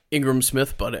Ingram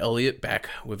Smith, Bud Elliott, back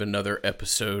with another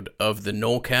episode of the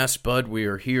Nolecast. Bud, we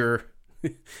are here.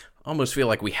 I almost feel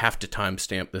like we have to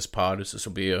timestamp this pod, as this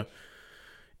will be a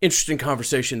interesting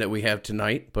conversation that we have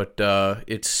tonight. But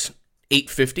it's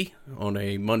 8:50 on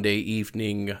a Monday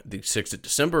evening, the 6th of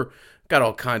December. Got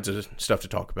all kinds of stuff to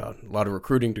talk about. A lot of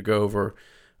recruiting to go over.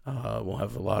 We'll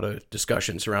have a lot of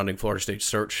discussion surrounding Florida State's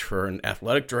search for an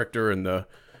athletic director and the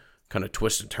kind of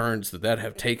twists and turns that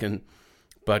have taken.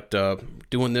 But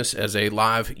doing this as a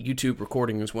live YouTube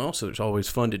recording as well, so it's always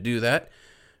fun to do that.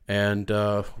 And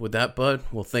with that, Bud,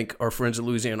 we'll thank our friends at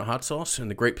Louisiana Hot Sauce and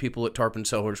the great people at Tarpon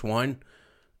Cellars Wine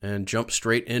and jump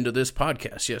straight into this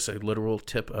podcast. Yes, a literal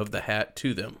tip of the hat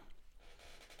to them.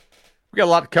 We got a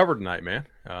lot to cover tonight, man.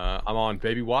 I'm on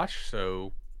baby watch,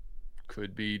 so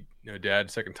could be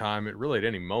dad's second time at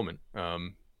any moment.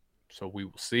 So we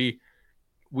will see.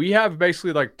 We have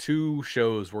basically like 2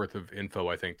 shows worth of info,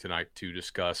 I think, tonight to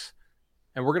discuss.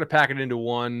 And we're going to pack it into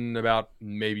one about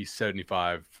maybe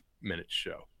 75-minute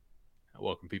show. I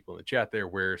welcome people in the chat there.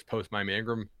 Where's post-Miami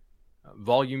Ingram?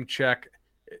 Volume check.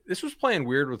 This was playing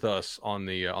weird with us on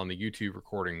the YouTube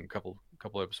recording a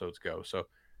couple episodes ago. So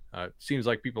it seems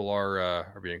like people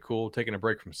are being cool. Taking a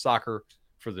break from soccer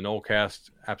for the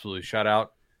Nolecast. Absolutely shout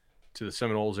out to the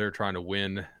Seminoles there trying to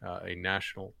win a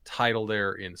national title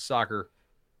there in soccer.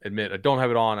 Admit I don't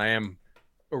have it on. I am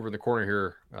over in the corner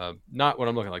here. Not when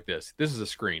I'm looking like this. This is a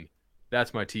screen.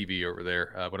 That's my TV over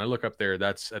there. When I look up there,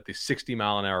 that's at the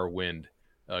 60-mile-an-hour wind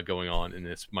going on in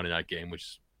this Monday night game, which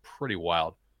is pretty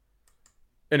wild.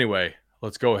 Anyway,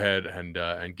 let's go ahead and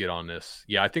get on this.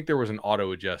 Yeah, I think there was an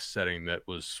auto adjust setting that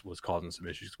was causing some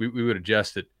issues. We would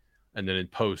adjust it, and then in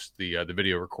post the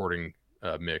video recording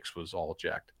mix was all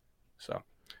jacked.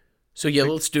 So yeah,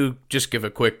 let's give a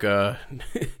quick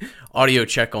audio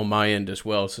check on my end as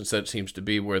well, since that seems to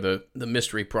be where the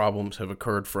mystery problems have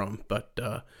occurred from. But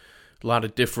a lot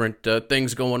of different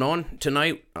things going on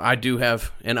tonight. I do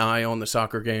have an eye on the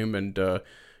soccer game, and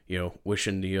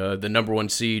wishing the number 1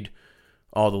 seed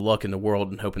all the luck in the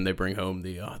world, and hoping they bring home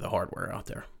the hardware out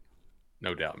there.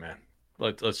 No doubt, man.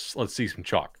 Let's see some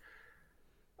chalk.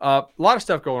 A lot of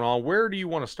stuff going on. Where do you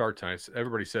want to start tonight?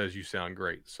 Everybody says you sound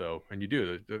great, and you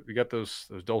do. You got those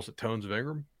dulcet tones of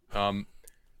Ingram. I'm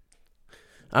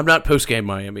not post game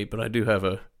Miami, but I do have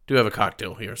a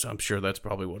cocktail here, so I'm sure that's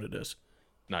probably what it is.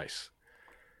 Nice.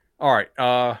 All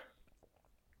right.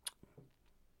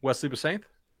 Wesley Basaint,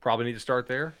 probably need to start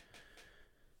there.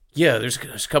 Yeah, there's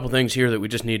a couple things here that we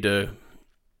just need to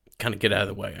kind of get out of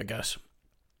the way, I guess.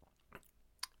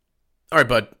 All right,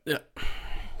 bud. Yeah.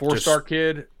 4-star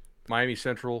kid, Miami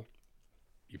Central.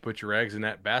 You put your eggs in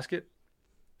that basket.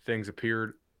 Things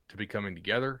appeared to be coming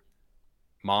together.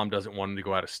 Mom doesn't want him to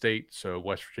go out of state, so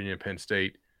West Virginia and Penn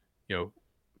State,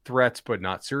 threats but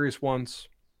not serious ones.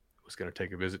 Was going to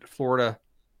take a visit to Florida.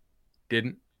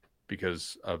 Didn't,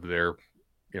 because of their,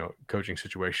 coaching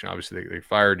situation. Obviously, they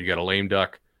fired. You got a lame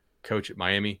duck coach at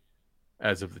Miami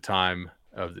as of the time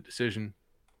of the decision.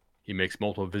 He makes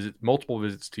multiple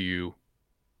visits to you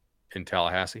in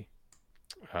Tallahassee.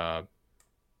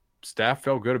 Staff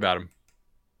felt good about him.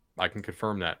 I can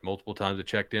confirm that. Multiple times I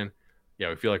checked in. Yeah,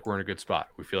 we feel like we're in a good spot.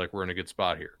 We feel like we're in a good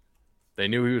spot here. They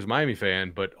knew he was a Miami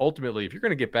fan, but ultimately, if you're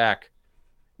going to get back,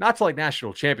 not to like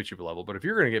national championship level, but if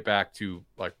you're going to get back to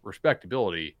like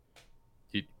respectability,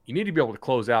 you need to be able to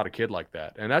close out a kid like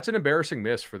that. And that's an embarrassing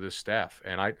miss for this staff.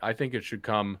 And I think it should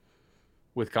come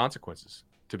with consequences,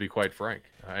 to be quite frank,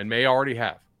 and may already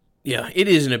have. Yeah, it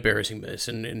is an embarrassing miss,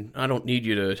 and I don't need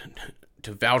you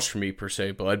to vouch for me per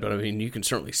se, Bud, but I mean, you can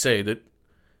certainly say that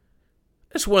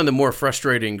it's one of the more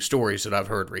frustrating stories that I've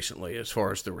heard recently as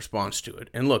far as the response to it.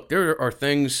 And look, there are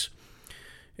things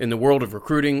in the world of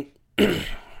recruiting.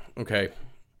 Okay,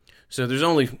 so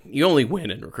you only win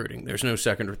in recruiting. There's no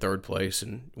second or third place,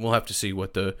 and we'll have to see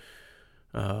what the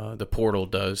portal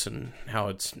does and how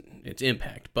its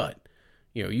impact. But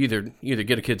you either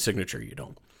get a kid's signature or you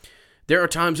don't. There are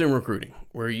times in recruiting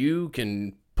where you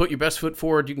can put your best foot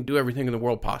forward. You can do everything in the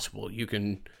world possible. You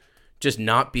can just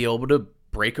not be able to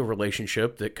break a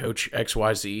relationship that Coach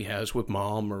XYZ has with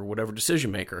mom or whatever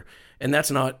decision maker. And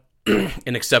that's not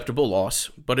an acceptable loss,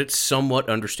 but it's somewhat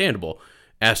understandable.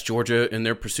 Ask Georgia in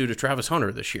their pursuit of Travis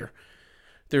Hunter this year.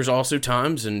 There's also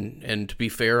times, and to be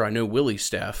fair, I know Willie's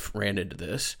staff ran into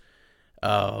this,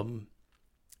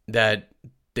 that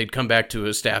they'd come back to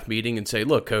a staff meeting and say,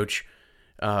 look, Coach,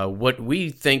 what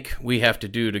we think we have to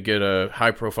do to get a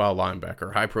high-profile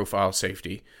linebacker, high-profile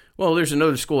safety, well, there's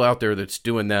another school out there that's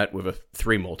doing that with a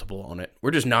 3 multiple on it.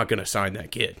 We're just not going to sign that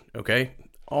kid, okay?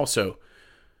 Also,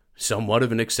 somewhat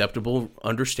of an acceptable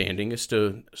understanding as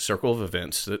to circle of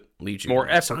events that leads you more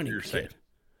to effort, signing you're the saying. kid.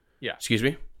 Yeah. Excuse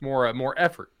me? More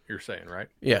effort, you're saying, right?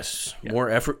 Yes, more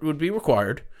effort would be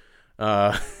required.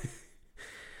 I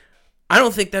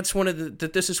don't think this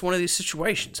is one of these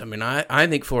situations. I mean, I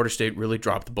think Florida State really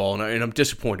dropped the ball, and I'm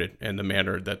disappointed in the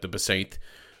manner that the Besaint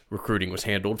recruiting was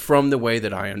handled from the way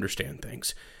that I understand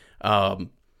things.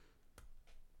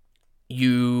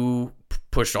 You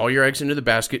pushed all your eggs into the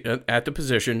basket at the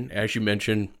position, as you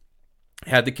mentioned,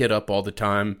 had the kid up all the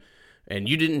time, and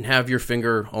you didn't have your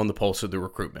finger on the pulse of the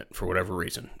recruitment for whatever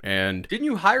reason. And didn't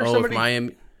you hire somebody? If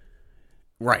Miami,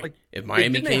 right? Like, if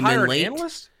Miami came in late,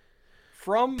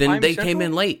 from then Miami they Central? came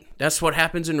in late. That's what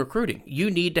happens in recruiting.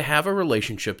 You need to have a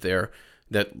relationship there.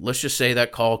 That let's just say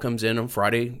that call comes in on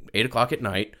Friday, 8:00 at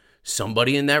night.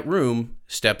 Somebody in that room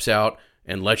steps out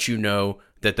and lets you know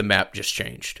that the map just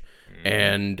changed.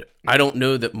 And I don't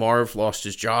know that Marv lost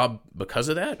his job because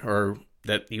of that or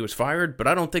that he was fired, but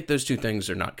I don't think those two things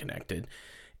are not connected.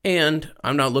 And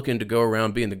I'm not looking to go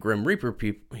around being the Grim Reaper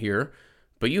here,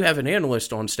 but you have an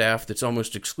analyst on staff that's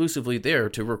almost exclusively there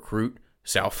to recruit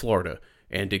South Florida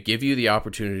and to give you the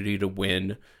opportunity to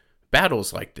win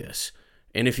battles like this.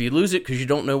 And if you lose it because you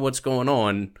don't know what's going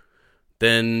on,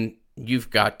 then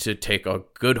you've got to take a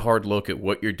good hard look at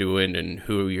what you're doing and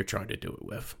who you're trying to do it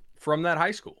with. From that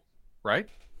high school. Right?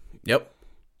 Yep.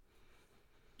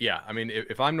 Yeah, I mean,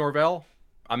 if I'm Norvell,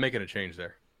 I'm making a change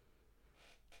there.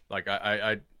 Like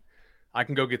I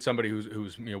can go get somebody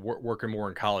who's working more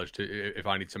in college if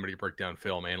I need somebody to break down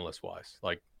film analyst wise.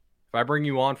 Like if I bring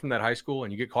you on from that high school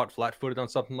and you get caught flat-footed on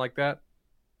something like that,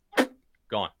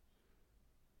 gone.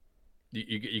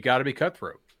 You got to be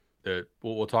cutthroat.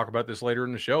 We'll talk about this later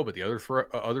in the show, but the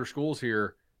other schools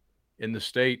here in the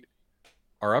state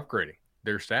are upgrading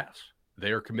their staffs.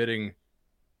 They are committing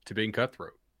to being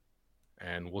cutthroat.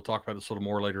 And we'll talk about this a little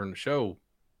more later in the show.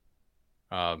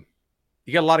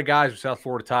 You got a lot of guys with South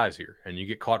Florida ties here, and you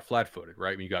get caught flat-footed,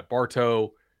 right? I mean, you got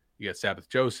Bartow, you got Sabbath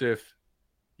Joseph,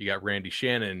 you got Randy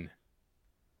Shannon.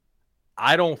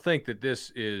 I don't think that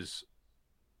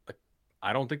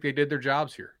I don't think they did their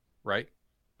jobs here, right?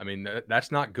 I mean,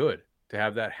 that's not good to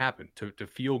have that happen, to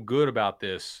feel good about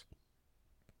this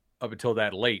up until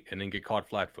that late and then get caught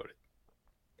flat-footed.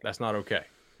 That's not okay.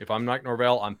 If I'm Mike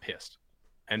Norvell, I'm pissed.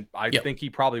 And I think he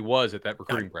probably was at that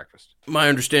recruiting breakfast. My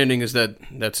understanding is that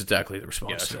that's exactly the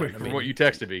response. Yeah, from what you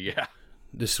texted me, yeah.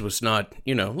 This was not,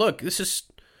 look, this is,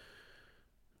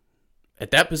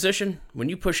 at that position, when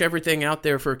you push everything out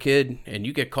there for a kid and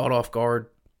you get caught off guard,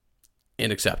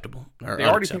 unacceptable. They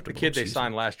already think the kid they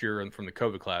signed last year from the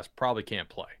COVID class probably can't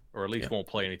play, or at least won't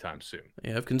play anytime soon.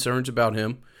 They have concerns about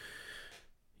him.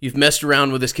 You've messed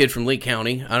around with this kid from Lee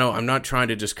County. I'm not trying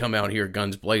to just come out here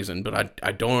guns blazing, but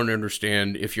I don't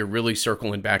understand if you're really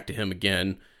circling back to him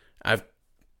again.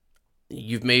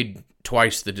 You've made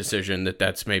twice the decision that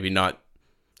that's maybe not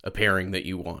a pairing that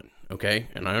you want, okay?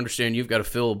 And I understand you've got to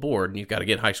fill a board and you've got to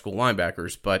get high school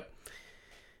linebackers, but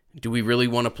do we really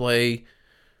want to play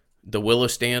the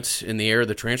Willis dance in the air of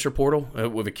the transfer portal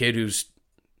with a kid who's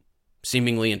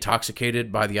seemingly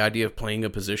intoxicated by the idea of playing a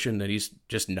position that he's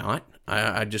just not?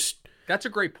 I just... That's a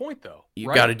great point, though.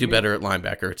 You got to do better at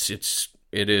linebacker.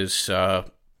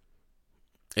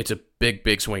 It's a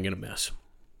big swing and a miss.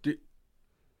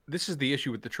 This is the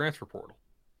issue with the transfer portal.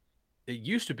 It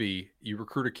used to be you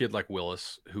recruit a kid like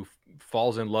Willis who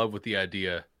falls in love with the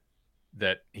idea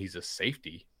that he's a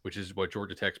safety, which is what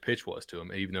Georgia Tech's pitch was to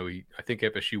him, even though I think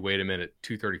FSU weighed him in at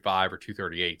 235 or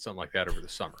 238, something like that over the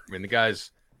summer. I mean, the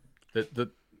guy's...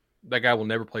 That guy will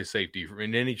never play safety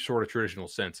in any sort of traditional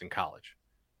sense in college.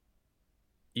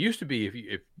 It used to be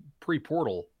if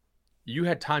pre-portal, you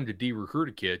had time to de-recruit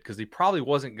a kid because he probably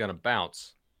wasn't going to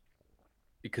bounce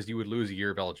because you would lose a year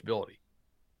of eligibility.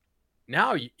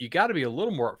 Now you got to be a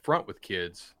little more upfront with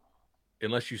kids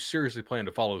unless you seriously plan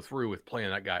to follow through with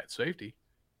playing that guy at safety,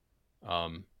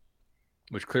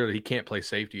 which clearly he can't play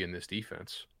safety in this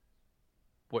defense.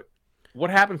 What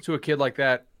happens to a kid like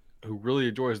that who really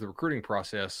enjoys the recruiting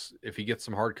process if he gets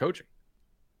some hard coaching?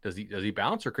 Does he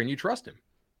bounce, or can you trust him?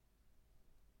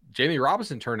 Jamie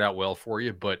Robinson turned out well for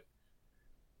you, but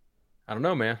I don't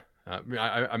know, man.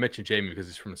 I mentioned Jamie because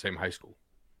he's from the same high school,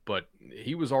 but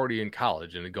he was already in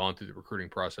college and had gone through the recruiting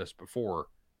process before.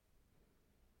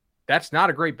 That's not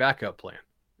a great backup plan.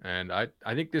 And I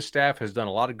think this staff has done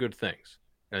a lot of good things.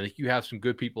 And I think you have some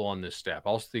good people on this staff. I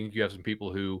also think you have some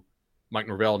people who Mike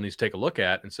Norvell needs to take a look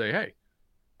at and say, hey,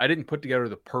 I didn't put together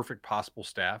the perfect possible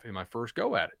staff in my first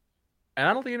go at it. And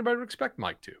I don't think anybody would expect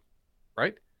Mike to,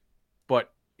 right?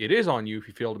 But it is on you if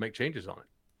you fail to make changes on it,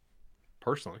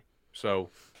 personally.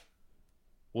 So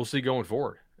we'll see going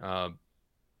forward.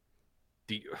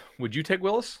 Would you take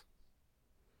Willis?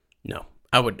 No.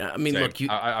 I mean, Same. look,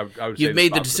 I would say you've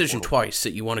made the spot for decision portal. twice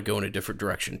that you want to go in a different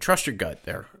direction. Trust your gut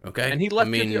there, okay? And he left.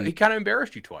 I mean, He kind of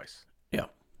embarrassed you twice. yeah,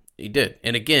 he did.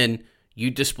 And again, you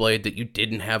displayed that you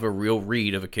didn't have a real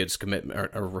read of a kid's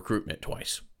commitment or recruitment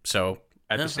twice. So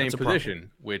At the same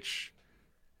position, which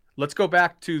let's go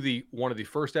back to one of the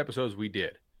first episodes we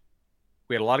did.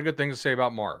 We had a lot of good things to say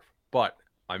about Marv, but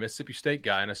my Mississippi State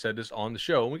guy, and I said this on the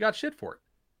show, and we got shit for it.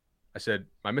 I said,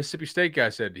 my Mississippi State guy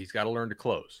said he's got to learn to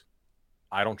close.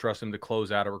 I don't trust him to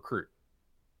close out a recruit.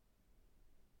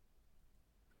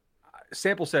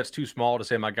 Sample set's too small to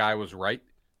say my guy was right.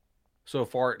 So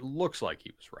far, it looks like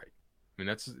he was right. I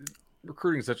mean,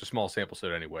 recruiting is such a small sample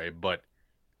set anyway, but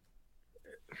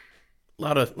a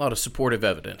lot of supportive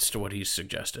evidence to what he's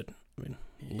suggested. I mean,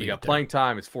 you got playing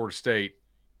time. It's Florida State,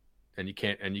 and you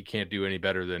can't do any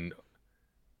better than.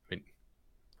 I mean,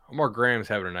 Omar Graham's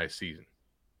having a nice season.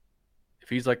 If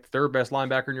he's like the third best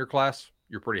linebacker in your class,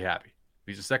 you're pretty happy. If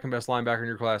he's the second best linebacker in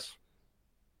your class,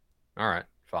 all right,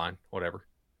 fine, whatever.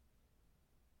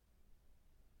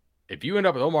 If you end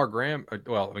up with Omar Graham,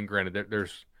 well, I mean, granted,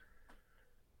 there's.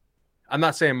 I'm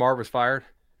not saying Marv was fired.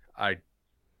 I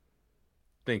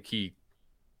think he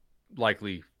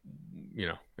likely,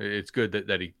 it's good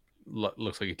that he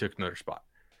looks like he took another spot.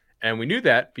 And we knew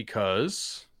that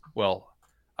because, well,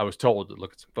 I was told to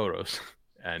look at some photos,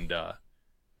 and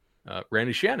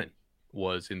Randy Shannon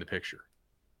was in the picture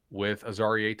with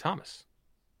Azarie Thomas,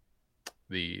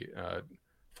 the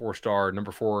four-star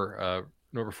number four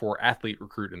athlete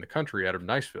recruit in the country out of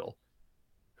Niceville,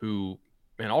 who,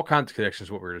 man, all kinds of connections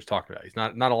to what we were just talking about. He's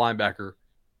not a linebacker.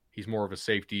 He's more of a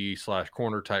safety /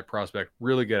 corner type prospect,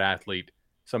 really good athlete,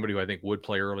 somebody who I think would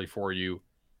play early for you.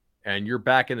 And you're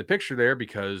back in the picture there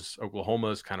because Oklahoma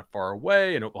is kind of far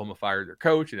away, and Oklahoma fired their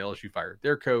coach, and LSU fired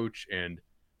their coach, and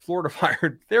Florida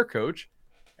fired their coach.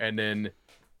 And then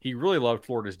he really loved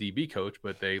Florida's DB coach,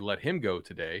 but they let him go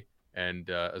today. And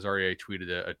Azarie tweeted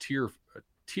a tear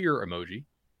emoji.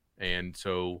 And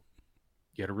so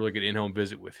you had a really good in-home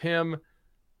visit with him.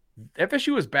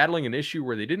 FSU was battling an issue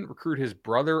where they didn't recruit his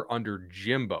brother under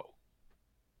Jimbo.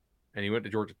 And he went to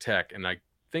Georgia Tech. And I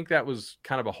think that was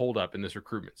kind of a holdup in this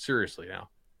recruitment, seriously now.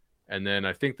 And then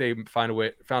I think they found a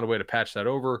way to patch that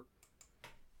over.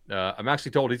 I'm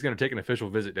actually told he's going to take an official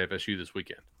visit to FSU this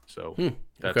weekend. So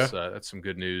that's some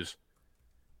good news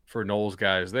for Noles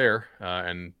guys there.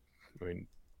 And I mean,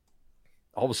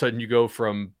 all of a sudden you go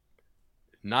from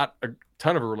not a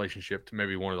ton of a relationship to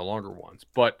maybe one of the longer ones.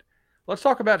 But let's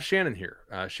talk about Shannon here.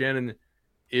 Shannon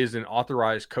is an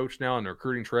authorized coach now on the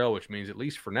recruiting trail, which means at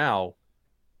least for now,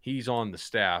 he's on the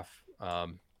staff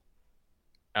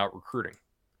out recruiting.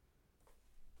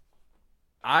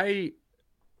 I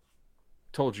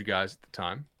told you guys at the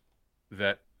time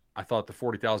that I thought the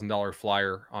 $40,000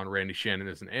 flyer on Randy Shannon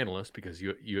as an analyst, because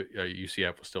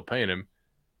UCF was still paying him,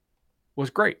 was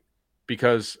great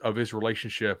because of his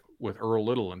relationship with Earl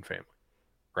Little and family,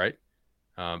 right?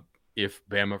 If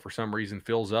Bama for some reason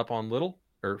fills up on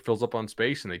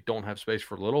space and they don't have space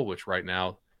for Little, which right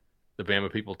now the Bama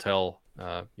people tell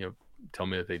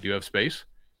me that they do have space.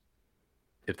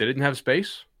 If they didn't have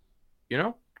space,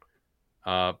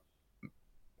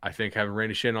 I think having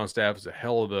Randy Shannon on staff is a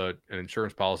hell of an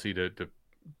insurance policy to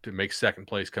make second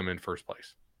place come in first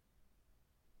place.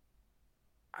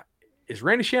 Is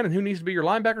Randy Shannon who needs to be your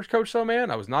linebackers coach, though,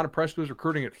 man? I was not impressed with his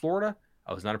recruiting at Florida.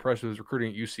 I was not impressed with his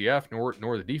recruiting at UCF,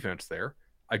 nor the defense there.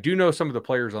 I do know some of the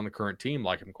players on the current team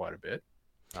like him quite a bit.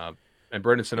 And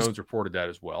Brendan Sinone's reported that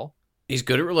as well. He's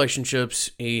good at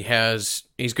relationships. He's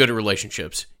good at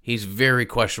relationships. He's very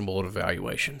questionable at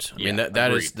evaluations. I mean,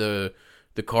 that is the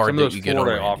card that you get on Randy. Some of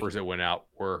those Florida offers that went out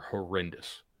were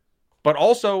horrendous. But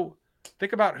also,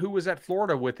 think about who was at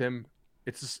Florida with him.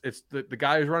 It's the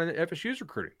guy who's running FSU's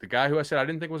recruiting. The guy who I said I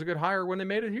didn't think was a good hire when they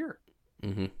made it here.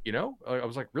 Mm-hmm. I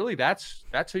was like, really? That's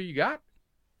who you got?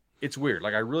 It's weird.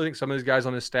 Like, I really think some of these guys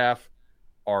on his staff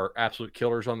are absolute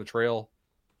killers on the trail.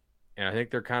 And I think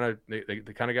they're they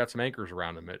kind of got some anchors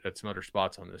around them at some other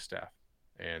spots on this staff.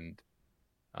 And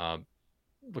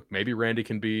look, maybe Randy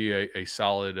can be a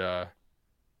solid,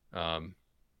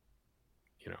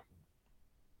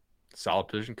 solid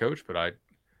position coach, but I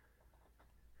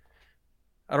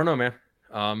don't know, man.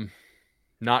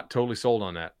 Not totally sold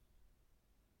on that.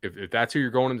 If that's who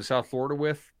you're going into South Florida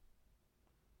with,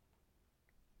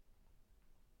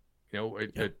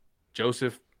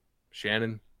 Joseph,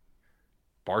 Shannon,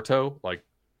 Bartow, like,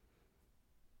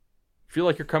 feel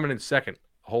like you're coming in second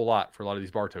a whole lot for a lot of these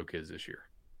Bartow kids this year.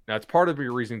 Now, it's part of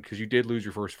your reason because you did lose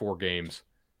your first 4 games,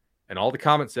 and all the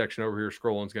comment section over here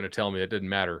scrolling is going to tell me that didn't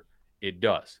matter. It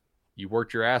does. You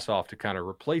worked your ass off to kind of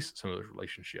replace some of those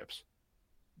relationships.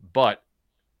 But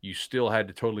you still had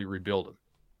to totally rebuild them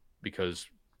because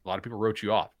a lot of people wrote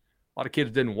you off. A lot of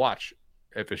kids didn't watch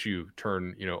FSU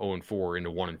turn 0-4 into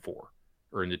 1-4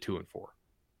 or into 2-4.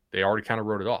 They already kind of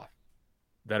wrote it off.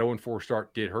 That 0-4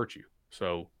 start did hurt you.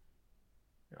 So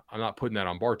I'm not putting that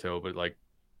on Bartow, but like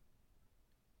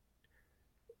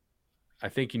I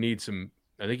think you need to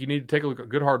take a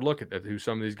good hard look at who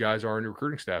some of these guys are in your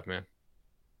recruiting staff, man.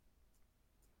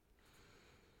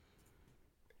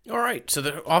 All right, so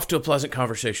they're off to a pleasant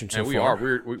conversation so we far.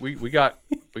 are. We got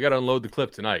to unload the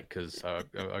clip tonight because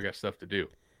I got stuff to do.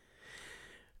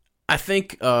 I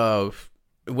think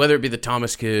whether it be the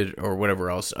Thomas kid or whatever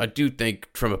else, I do think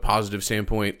from a positive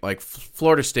standpoint, like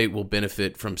Florida State will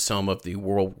benefit from some of the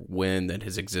whirlwind that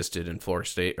has existed in Florida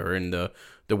State or in the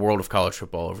world of college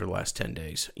football over the last 10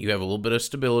 days. You have a little bit of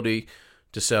stability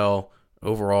to sell,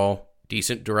 overall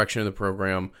decent direction of the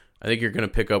program. I think you're going to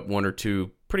pick up one or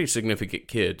two pretty significant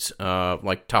kids,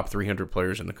 like top 300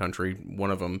 players in the country,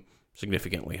 one of them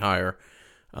significantly higher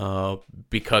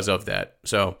because of that.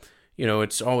 So,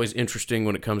 it's always interesting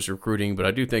when it comes to recruiting, but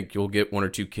I do think you'll get one or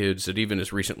two kids that even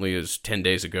as recently as 10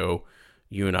 days ago,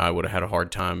 you and I would have had a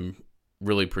hard time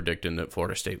really predicting that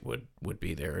Florida State would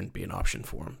be there and be an option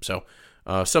for them. So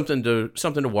something to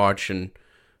watch, and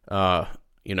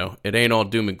it ain't all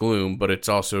doom and gloom, but it's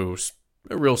also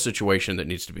a real situation that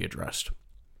needs to be addressed.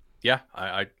 Yeah,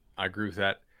 I agree with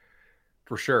that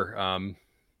for sure.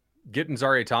 Getting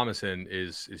Zaire Thomas in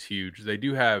is huge. They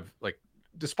do have, like,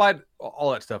 despite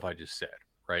all that stuff I just said,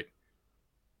 right?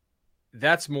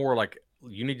 That's more like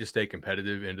you need to stay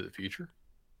competitive into the future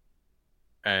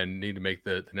and need to make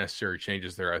the necessary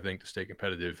changes there, I think, to stay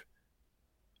competitive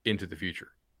into the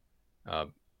future. I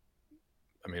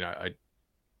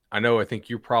know I think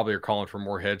you probably are calling for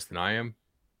more heads than I am,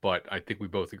 but I think we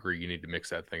both agree you need to mix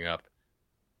that thing up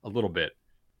a little bit.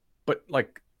 But,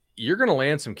 like, you're going to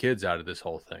land some kids out of this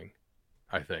whole thing,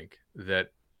 I think,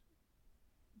 that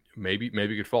maybe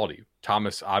could fall to you.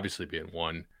 Thomas obviously being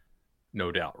one,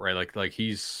 no doubt, right? Like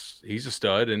he's a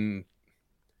stud, and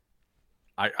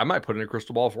I might put in a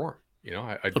crystal ball for him.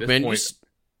 At Look, this man, point,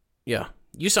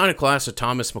 you sign a class of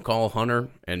Thomas, McCall, Hunter,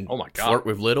 and oh my God, flirt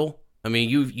with Little. I mean,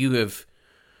 you have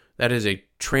that is a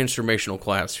transformational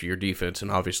class for your defense,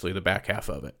 and obviously the back half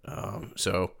of it.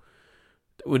 So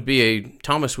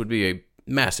Thomas would be a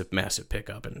massive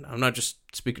pickup, and I'm not just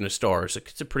speaking of stars.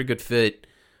 It's a pretty good fit.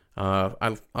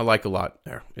 I like a lot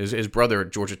there. His brother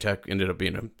at Georgia Tech ended up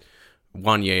being a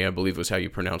Wanye, I believe was how you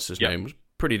pronounce his name. Was a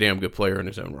pretty damn good player in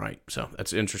his own right. So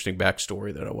that's an interesting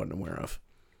backstory that I wasn't aware of.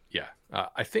 Yeah,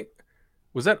 I think,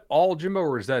 was that all Jimbo,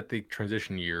 or is that the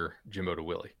transition year Jimbo to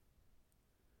Willie?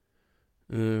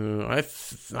 I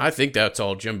think that's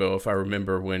all Jimbo, if I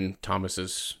remember when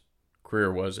Thomas's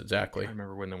career was exactly. I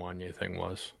remember when the Wanye thing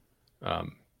was.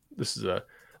 This is a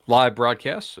live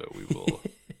broadcast, so we will.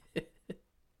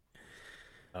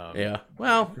 Yeah.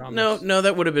 Well, no,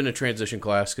 that would have been a transition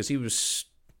class because he was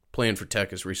playing for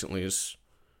Tech as recently as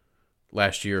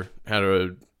last year. Had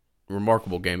a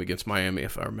remarkable game against Miami,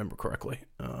 if I remember correctly.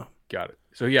 Got it.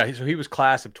 So he was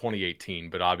class of 2018,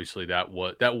 but obviously that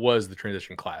was the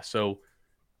transition class. So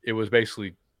it was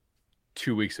basically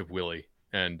 2 weeks of Willie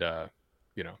and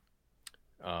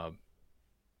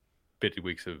 50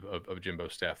 weeks of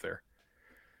Jimbo's staff there.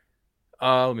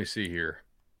 Let me see here.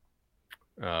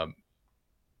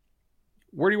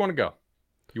 Where do you want to go?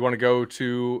 You want to go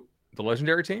to the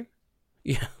legendary team?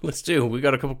 Yeah, let's do. We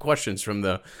got a couple questions from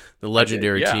the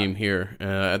legendary team here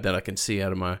that I can see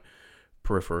out of my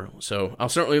peripheral. So I'll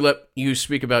certainly let you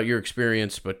speak about your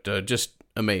experience, but just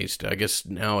amazed. I guess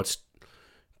now it's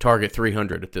target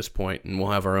 300 at this point, and we'll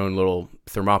have our own little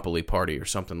Thermopylae party or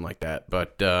something like that.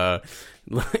 But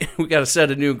we got to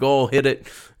set a new goal, hit it,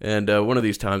 and one of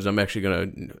these times I'm actually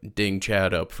going to ding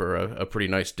Chad up for a pretty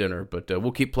nice dinner. But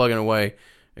we'll keep plugging away,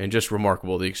 and just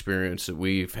remarkable the experience that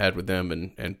we've had with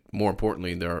them, and more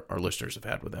importantly, our listeners have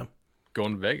had with them.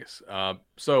 Going to Vegas.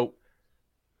 So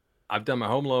I've done my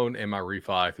home loan and my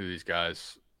refi through these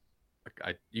guys.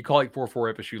 You call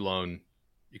 844 FSU loan.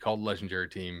 You call the legendary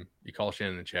team. You call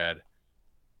Shannon and Chad.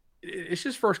 It's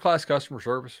just first-class customer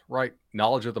service, right?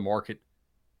 Knowledge of the market,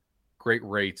 great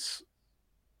rates.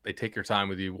 They take their time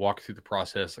with you, walk through the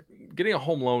process. Like, getting a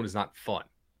home loan is not fun.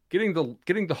 Getting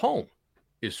the home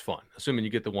is fun, assuming you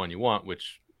get the one you want,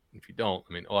 which if you don't,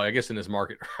 I guess in this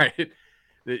market, right,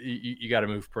 you got to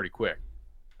move pretty quick.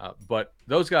 But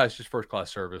those guys, just first-class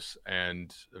service.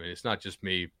 And, it's not just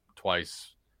me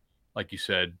twice. Like you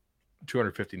said,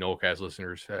 250 Nolecast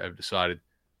listeners have decided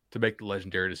to make the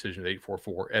legendary decision of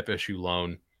 844 FSU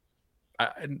loan.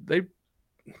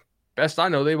 Best I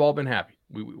know, they've all been happy.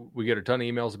 We get a ton of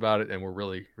emails about it, and we're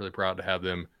really, really proud to have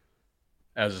them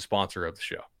as a sponsor of the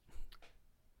show.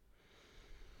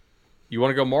 You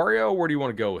want to go Mario? Where do you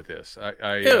want to go with this?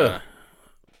 I'm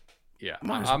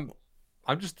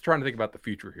just trying to think about the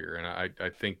future here, and I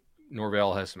think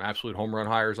Norvell has some absolute home run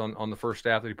hires on the first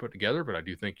staff that he put together, but I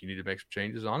do think you need to make some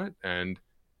changes on it. And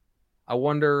I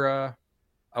wonder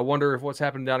if what's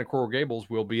happened down in Coral Gables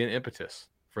will be an impetus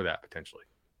for that potentially.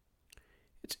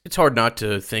 It's hard not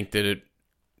to think that it,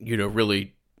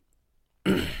 really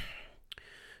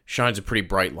shines a pretty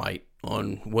bright light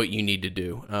on what you need to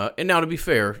do. And now, to be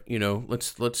fair,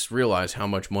 let's realize how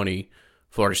much money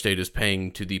Florida State is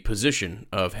paying to the position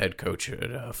of head coach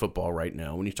at football right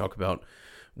now. When you talk about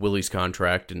Willie's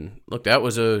contract, and look, that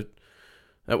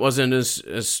wasn't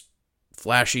as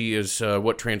flashy as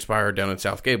what transpired down in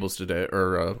South Gables today,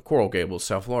 or Coral Gables,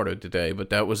 South Florida today, but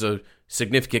that was a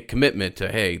significant commitment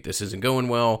to, hey, this isn't going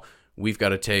well. We've got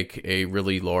to take a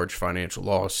really large financial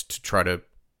loss to try to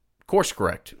course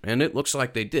correct, and it looks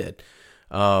like they did.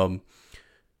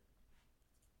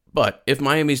 But if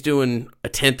Miami's doing a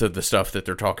tenth of the stuff that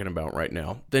they're talking about right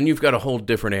now, then you've got a whole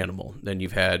different animal than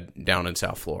you've had down in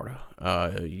South Florida.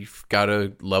 You've got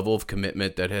a level of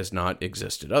commitment that has not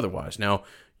existed otherwise. Now,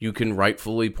 you can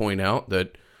rightfully point out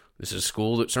that this is a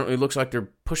school that certainly looks like they're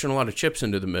pushing a lot of chips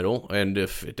into the middle, and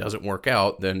if it doesn't work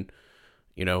out, then,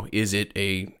 is it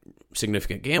a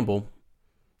significant gamble?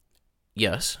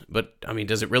 Yes, but,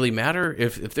 does it really matter?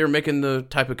 If they're making the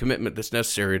type of commitment that's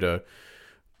necessary to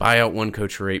buy out one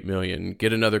coach for $8 million,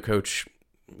 get another coach,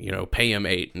 pay him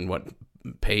 $8 million,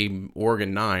 and pay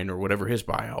Oregon $9 million or whatever his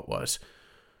buyout was,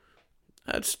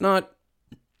 that's not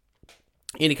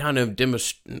any kind of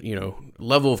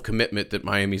level of commitment that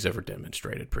Miami's ever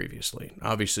demonstrated previously.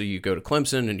 Obviously, you go to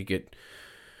Clemson and you get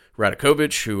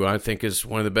Radakovich, who I think is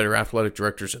one of the better athletic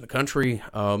directors in the country.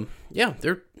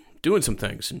 They're doing some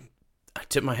things, and I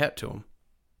tip my hat to them.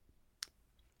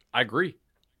 I agree.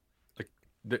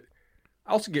 I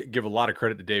also give a lot of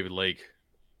credit to David Lake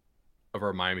of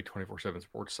our Miami 24/7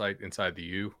 sports site, Inside the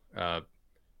U.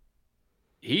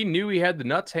 He knew he had the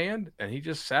nuts hand, and he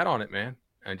just sat on it, man,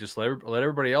 and just let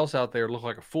everybody else out there look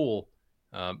like a fool,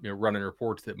 running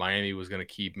reports that Miami was going to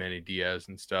keep Manny Diaz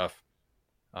and stuff.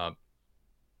 I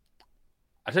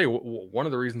tell you, one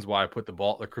of the reasons why I put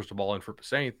the crystal ball in for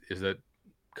Saint is that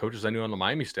coaches I knew on the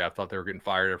Miami staff thought they were getting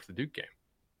fired after the Duke game.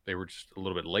 They were just a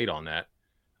little bit late on that.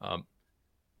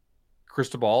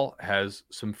 Cristobal has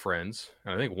some friends,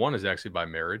 and I think one is actually by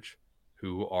marriage,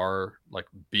 who are like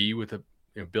billion with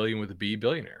a B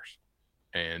billionaires.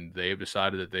 And they have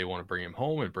decided that they want to bring him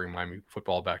home and bring Miami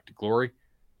football back to glory.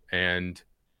 And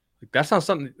that's not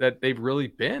something that they've really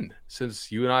been since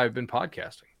you and I have been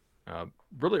podcasting,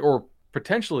 really, or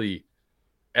potentially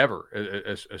ever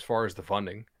as far as the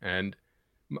funding. And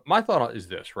my thought is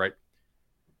this, right?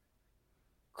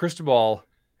 Cristobal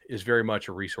is very much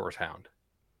a resource hound.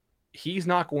 He's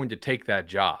not going to take that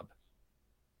job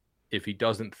if he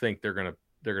doesn't think they're going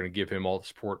to give him all the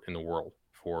support in the world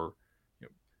for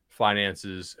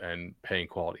finances and paying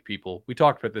quality people. We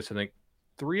talked about this, I think,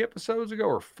 3 episodes ago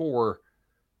or 4,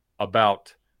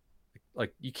 about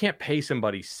like you can't pay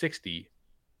somebody $60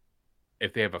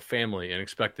 if they have a family and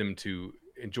expect them to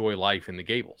enjoy life in the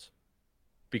Gables,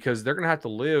 because they're going to have to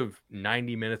live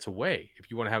 90 minutes away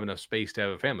if you want to have enough space to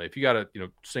have a family. If you got a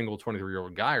single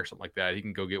 23-year-old guy or something like that, he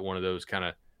can go get one of those kind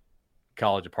of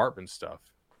college apartment stuff,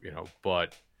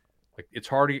 but like it's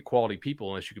hard to get quality people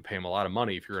unless you can pay them a lot of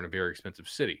money if you're in a very expensive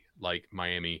city like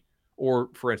Miami, or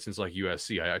for instance, like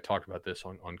USC. I talked about this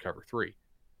on Cover 3.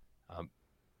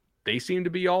 They seem to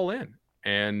be all in,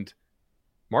 and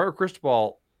Mario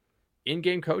Cristobal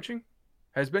in-game coaching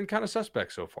has been kind of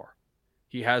suspect so far.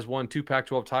 He has won 2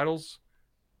 Pac-12 titles,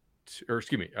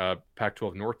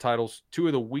 Pac-12 North titles, 2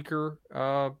 of the weaker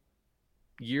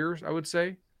years, I would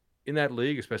say, in that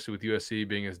league, especially with USC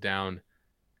being as down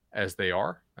as they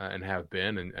are and have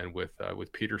been, and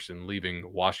with Peterson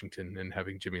leaving Washington and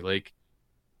having Jimmy Lake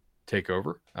take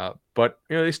over. But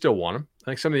they still want him.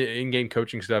 I think some of the in-game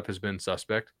coaching stuff has been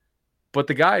suspect, but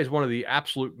the guy is one of the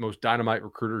absolute most dynamite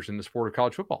recruiters in the sport of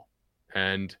college football,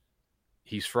 and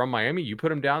he's from Miami. You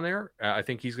put him down there, I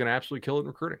think he's going to absolutely kill it in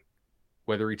recruiting.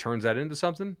 Whether he turns that into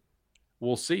something,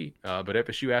 we'll see. But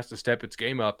FSU has to step its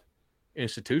game up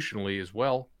institutionally as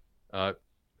well. I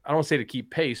don't want to say to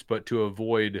keep pace, but to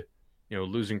avoid,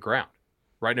 losing ground.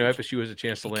 Right now, FSU has a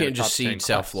chance to land. You can't just seed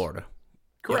South Florida.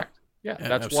 Correct. Yeah,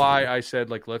 that's absolutely why I said,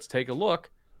 let's take a look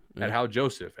at how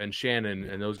Joseph and Shannon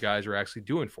and those guys are actually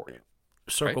doing for you.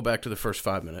 Circle back to the first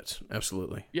 5 minutes.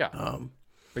 Absolutely. Yeah.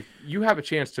 You have a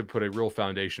chance to put a real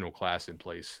foundational class in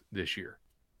place this year.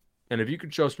 And if you can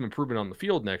show some improvement on the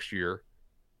field next year,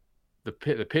 the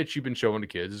pitch you've been showing to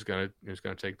kids is going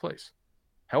to take place.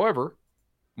 However,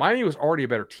 Miami was already a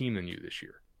better team than you this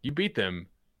year. You beat them.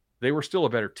 They were still a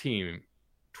better team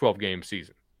 12-game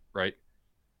season, right?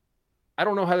 I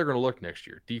don't know how they're going to look next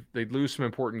year. They lose some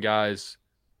important guys.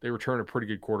 They return a pretty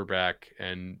good quarterback,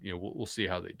 and we'll see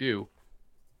how they do.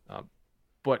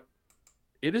 But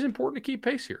it is important to keep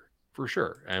pace here for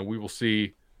sure, and we will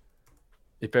see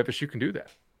if FSU can do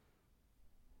that.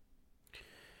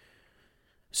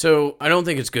 So I don't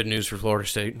think it's good news for Florida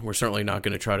State. We're certainly not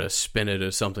going to try to spin it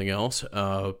as something else,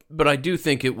 but I do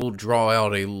think it will draw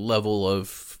out a level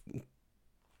of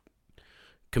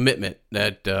commitment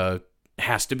that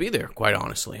has to be there, quite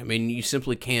honestly. I mean, you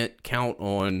simply can't count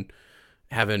on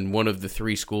having one of the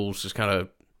three schools just kind of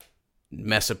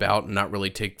mess about and not really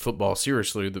take football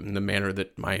seriously in the manner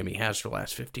that Miami has for the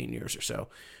last 15 years or so.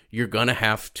 You're going to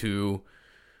have to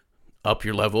up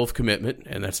your level of commitment,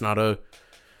 and that's not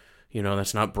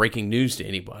that's not breaking news to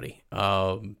anybody.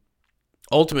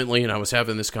 Ultimately, and I was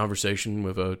having this conversation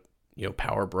with a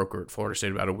power broker at Florida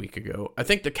State about a week ago, I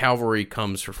think the cavalry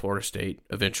comes for Florida State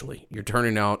eventually. You're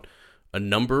turning out a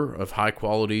number of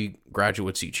high-quality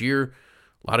graduates each year,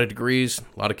 a lot of degrees,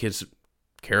 a lot of kids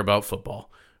care about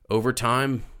football. Over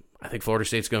time, I think Florida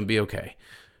State's going to be okay.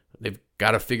 They've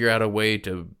got to figure out a way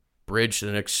to bridge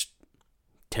the next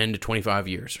 10 to 25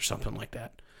 years or something like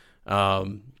that.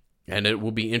 And it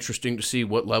will be interesting to see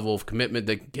what level of commitment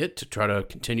they can get to try to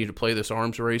continue to play this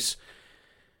arms race.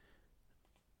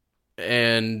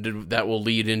 And that will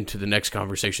lead into the next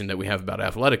conversation that we have about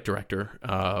athletic director.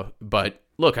 But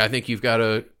look, I think you've got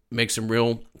to make some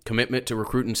real commitment to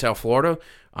recruit in South Florida.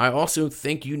 I also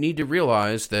think you need to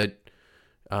realize that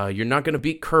you're not going to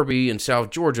beat Kirby in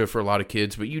South Georgia for a lot of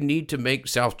kids, but you need to make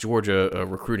South Georgia a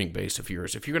recruiting base of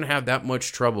yours. If you're going to have that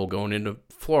much trouble going into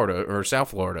Florida or South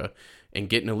Florida and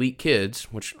getting elite kids,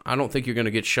 which I don't think you're going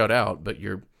to get shut out, but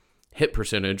your hit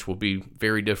percentage will be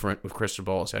very different with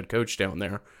Cristobal as head coach down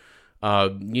there.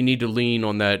 You need to lean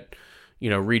on that,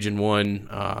 Region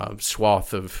 1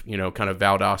 swath of, kind of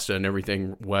Valdosta and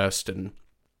everything west. And,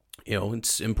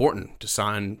 it's important to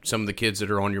sign some of the kids that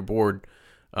are on your board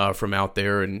from out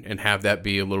there and have that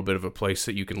be a little bit of a place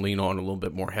that you can lean on a little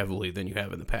bit more heavily than you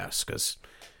have in the past, because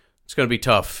it's going to be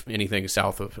tough anything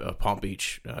south of Palm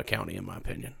Beach County, in my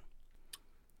opinion.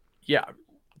 Yeah,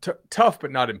 tough,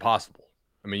 but not impossible.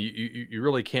 I mean, you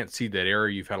really can't see that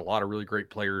area. You've had a lot of really great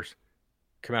players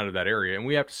come out of that area, and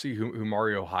we have to see who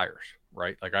Mario hires,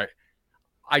 right? Like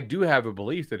I do have a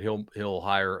belief that he'll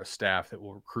hire a staff that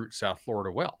will recruit South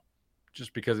Florida well,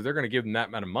 just because if they're going to give them that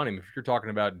amount of money. If you're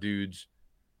talking about dudes,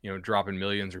 dropping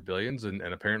millions or billions, and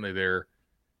apparently they're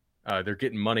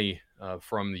getting money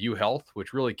from the U Health,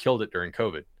 which really killed it during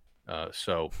COVID.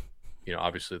 So,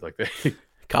 obviously, like they.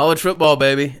 College football,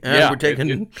 baby. Yeah, we're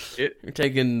taking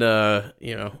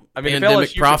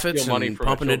pandemic profits and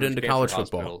pumping it into college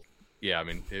football. Yeah, I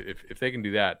mean, if they can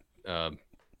do that,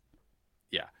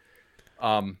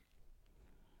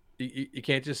 you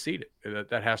can't just seed it.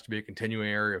 That has to be a continuing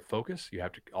area of focus. You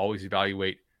have to always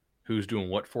evaluate who's doing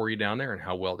what for you down there and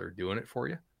how well they're doing it for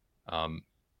you,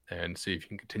 and see if you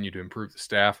can continue to improve the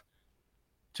staff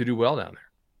to do well down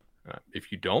there.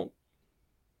 If you don't,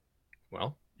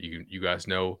 well, you guys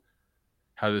know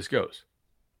how this goes.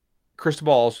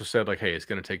 Cristobal also said, like, hey, it's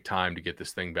going to take time to get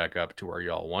this thing back up to where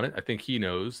y'all want it. I think he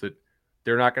knows that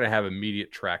they're not going to have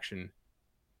immediate traction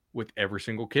with every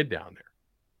single kid down there.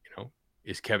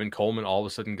 Is Kevin Coleman all of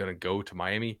a sudden going to go to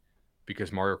Miami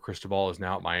because Mario Cristobal is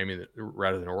now at Miami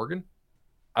rather than Oregon?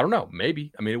 I don't know.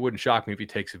 Maybe. I mean, it wouldn't shock me if he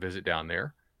takes a visit down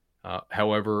there.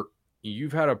 However,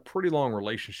 you've had a pretty long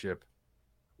relationship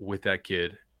with that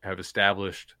kid, have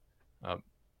established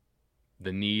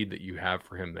the need that you have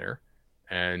for him there.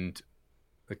 And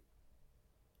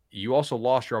you also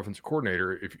lost your offensive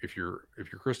coordinator if you're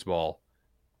Cristobal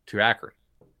to Akron.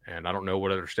 And I don't know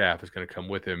what other staff is going to come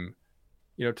with him,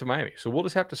 to Miami. So we'll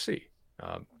just have to see.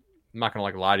 I'm not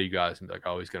going to lie to you guys and be like,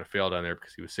 oh, he's going to fail down there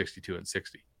because he was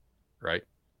 62-60, right?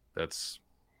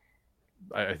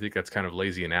 I think that's kind of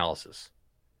lazy analysis.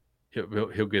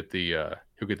 He'll get the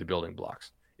building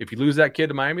blocks. If you lose that kid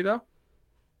to Miami, though,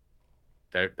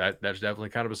 that's definitely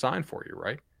kind of a sign for you,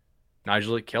 right?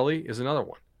 Nigel Kelly is another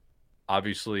one.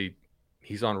 Obviously,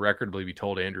 he's on record. I believe he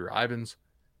told Andrew Ivins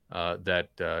that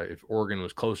if Oregon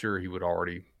was closer, he would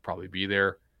already probably be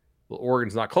there. Well,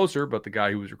 Oregon's not closer, but the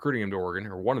guy who was recruiting him to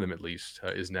Oregon, or one of them at least,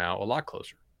 is now a lot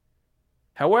closer.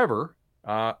 However,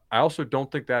 I also don't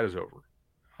think that is over.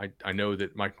 I know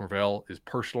that Mike Norvell is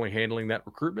personally handling that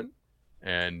recruitment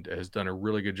and has done a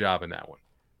really good job in that one.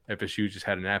 FSU just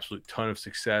had an absolute ton of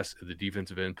success at the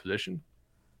defensive end position,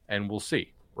 and we'll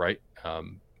see, right?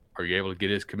 Are you able to get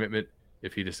his commitment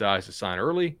if he decides to sign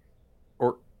early?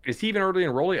 Or Is he even early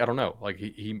enrollee? I don't know. Like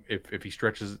if he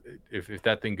stretches, if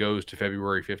that thing goes to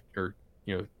February 5th or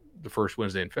the first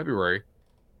Wednesday in February,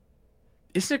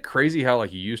 isn't it crazy how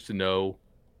like you used to know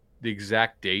the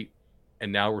exact date,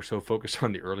 and now we're so focused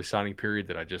on the early signing period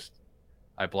that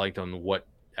I blanked on what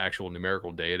actual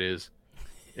numerical day it is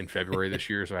in February this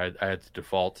year. So I had to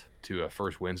default to a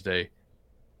first Wednesday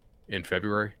in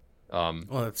February. Well,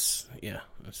 that's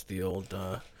the old,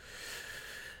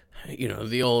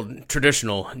 the old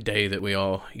traditional day that we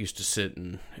all used to sit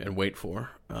and wait for.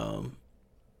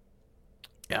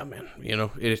 Yeah, man,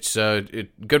 it's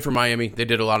good for Miami. They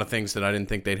did a lot of things that I didn't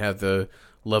think they'd have the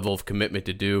level of commitment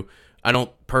to do. I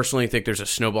don't personally think there's a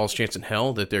snowball's chance in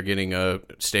hell that they're getting a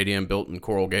stadium built in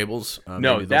Coral Gables.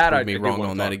 No, maybe that prove me wrong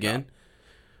on that again.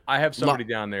 I have somebody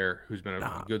down there who's been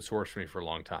a good source for me for a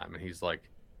long time, and he's like,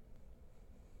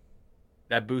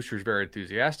 that booster's very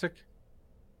enthusiastic.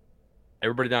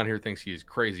 Everybody down here thinks he's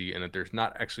crazy and that there's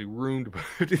not actually room to put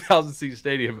a 50,000-seat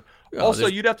stadium. Also,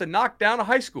 you'd have to knock down a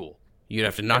high school. You'd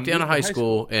have to knock down a high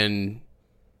school and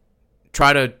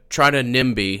try to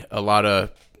NIMBY a lot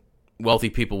of wealthy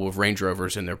people with Range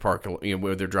Rovers in their park,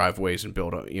 with their driveways, and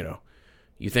build a,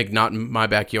 you think not in my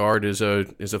backyard is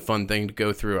a fun thing to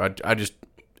go through.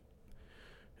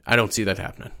 I don't see that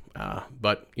happening.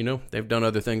 But they've done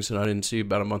other things that I didn't see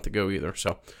about a month ago either.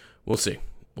 So we'll see.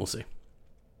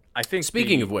 I think.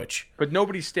 Speaking of which, but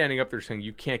nobody's standing up there saying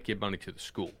you can't give money to the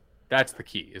school. That's the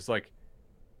key. It's like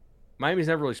Miami's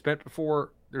never really spent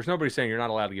before. There's nobody saying you're not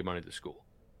allowed to give money to the school.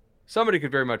 Somebody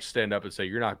could very much stand up and say,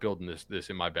 you're not building this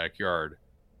in my backyard.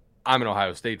 I'm an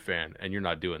Ohio State fan, and you're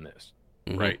not doing this.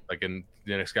 Mm-hmm. Right? Like, and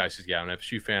the next guy says, yeah, I'm an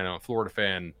FSU fan, I'm a Florida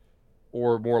fan.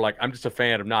 Or more like, I'm just a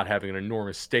fan of not having an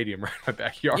enormous stadium right in my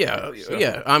backyard. Yeah, so.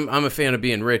 Yeah. I'm a fan of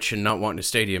being rich and not wanting a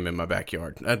stadium in my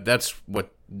backyard. That's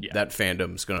what that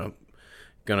fandom's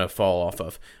gonna fall off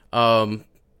of.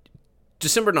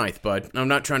 December 9th, bud. I'm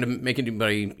not trying to make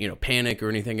anybody panic or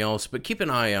anything else, but keep an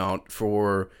eye out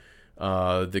for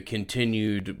the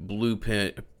continued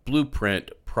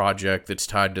blueprint project that's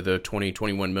tied to the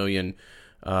 $21 million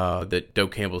that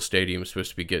Doak Campbell Stadium is supposed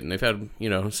to be getting. They've had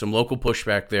some local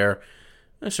pushback there.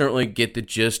 I certainly get the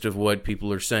gist of what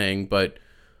people are saying, but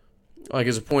like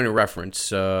as a point of reference,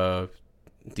 the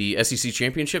SEC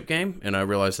championship game, and I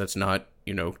realize that's not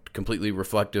completely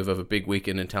reflective of a big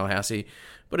weekend in Tallahassee,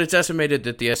 but it's estimated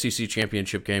that the SEC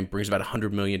championship game brings about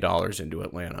 $100 million into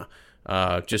Atlanta.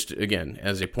 Just, again,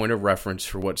 as a point of reference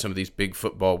for what some of these big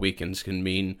football weekends can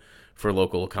mean for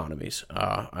local economies.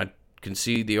 I can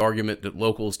see the argument that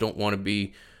locals don't want to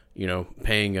be,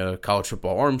 paying a college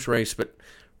football arms race, but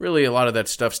really a lot of that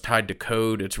stuff's tied to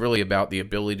code. It's really about the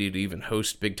ability to even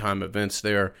host big-time events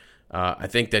there. I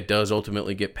think that does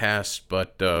ultimately get passed,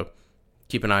 but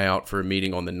keep an eye out for a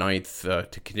meeting on the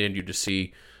 9th to continue to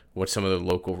see what some of the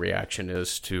local reaction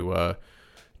is to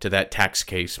that tax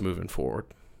case moving forward.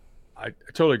 I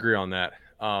totally agree on that.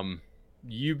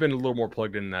 You've been a little more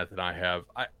plugged in that than I have.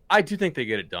 I do think they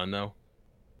get it done, though,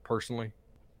 personally.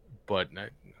 But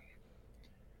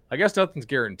I guess nothing's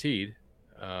guaranteed.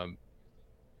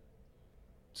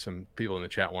 Some people in the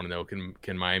chat want to know,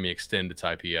 can Miami extend its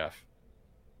IPF?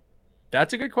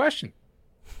 That's a good question.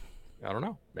 I don't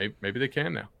know. Maybe they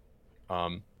can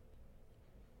now.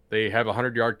 They have a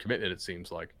 100-yard commitment, it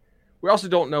seems like. We also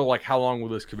don't know, like, how long will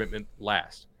this commitment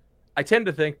last. I tend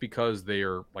to think because they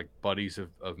are, like, buddies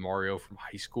of Mario from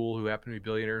high school who happen to be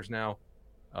billionaires now,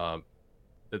 that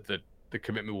the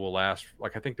commitment will last.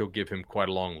 Like, I think they'll give him quite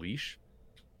a long leash.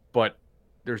 But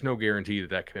there's no guarantee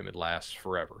that commitment lasts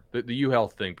forever. The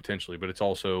UHealth thing, potentially, but it's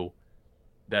also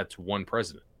that's one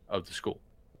president of the school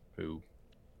who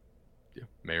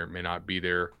may or may not be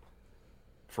there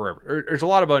forever. There's a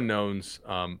lot of unknowns.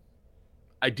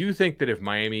 I do think that if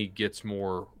Miami gets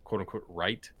more, quote-unquote,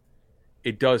 right,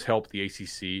 it does help the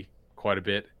ACC quite a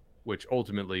bit, which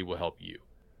ultimately will help you.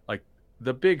 Like,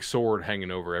 the big sword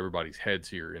hanging over everybody's heads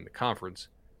here in the conference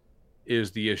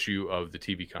is the issue of the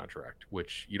TV contract,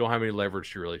 which you don't have any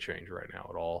leverage to really change right now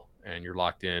at all, and you're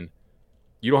locked in.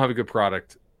 You don't have a good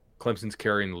product. Clemson's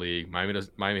carrying the league.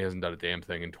 Miami hasn't done a damn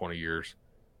thing in 20 years.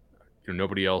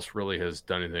 Nobody else really has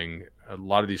done anything. A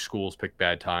lot of these schools pick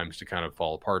bad times to kind of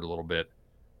fall apart a little bit,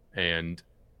 and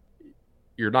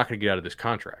you're not going to get out of this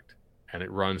contract, and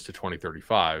it runs to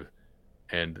 2035,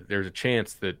 and there's a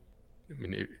chance that,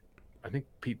 I think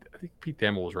Pete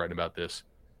Thamel was writing about this,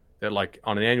 that like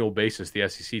on an annual basis, the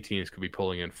SEC teams could be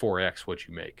pulling in 4x what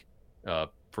you make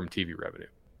from TV revenue.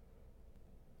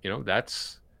 That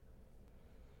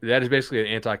is basically an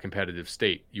anti-competitive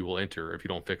state you will enter if you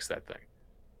don't fix that thing.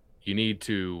 You need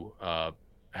to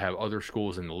have other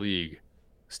schools in the league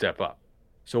step up.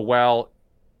 So while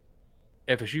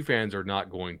FSU fans are not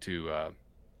going to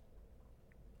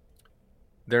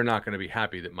they're not going to be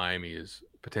happy that Miami is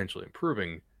potentially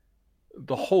improving.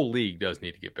 The whole league does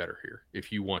need to get better here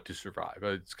if you want to survive.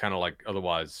 It's kind of like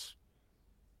otherwise,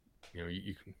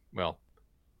 you can, well,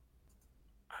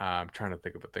 I'm trying to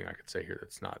think of a thing I could say here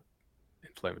that's not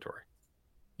inflammatory.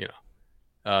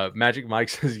 Magic Mike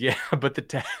says, yeah, but the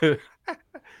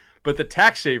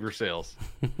tax saver sales.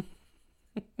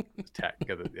 Yeah,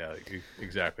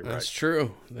 exactly right. That's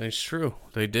true.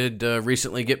 They did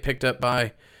recently get picked up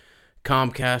by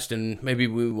Comcast, and maybe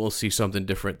we will see something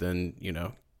different than,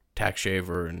 tax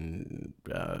shaver and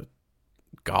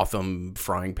Gotham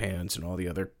frying pans and all the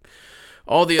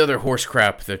other horse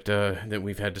crap that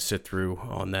we've had to sit through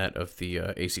on that of the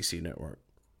ACC network.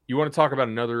 You want to talk about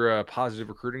another positive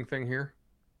recruiting thing here?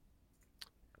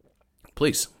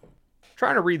 Please.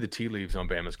 Trying to read the tea leaves on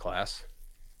Bama's class,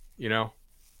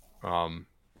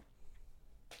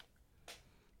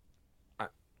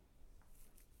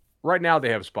 right now they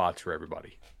have spots for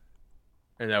everybody,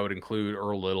 and that would include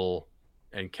Earl Little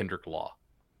and Kendrick Law.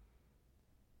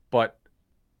 But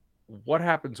what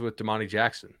happens with Damani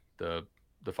Jackson, the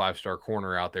 5-star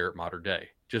corner out there at Modern Day?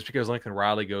 Just because Lincoln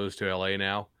Riley goes to LA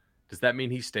now, does that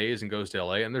mean he stays and goes to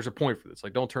LA? And there's a point for this.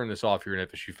 Like, don't turn this off. You're an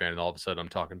FSU fan, and all of a sudden I'm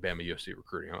talking Bama UFC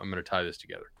recruiting. I'm going to tie this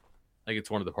together. I think it's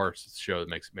one of the parts of the show that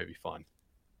makes it maybe fun,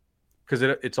 because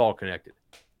it's all connected.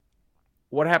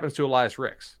 What happens to Elias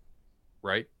Ricks,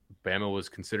 right? Bama was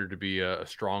considered to be a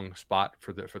strong spot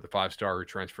for the 5-star who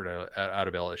transferred out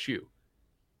of LSU.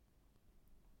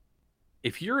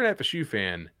 If you're an FSU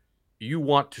fan, you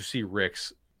want to see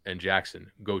Ricks and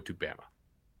Jackson go to Bama.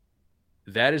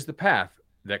 That is the path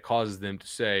that causes them to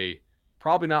say,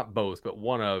 probably not both, but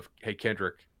one of, hey,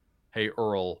 Kendrick, hey,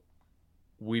 Earl,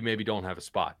 we maybe don't have a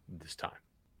spot this time,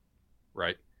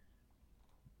 right?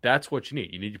 That's what you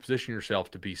need. You need to position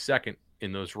yourself to be second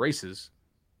in those races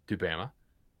to Bama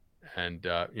and,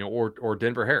 or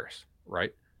Denver Harris,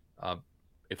 right?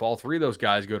 If all three of those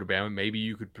guys go to Bama, maybe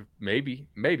you could, maybe,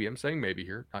 I'm saying maybe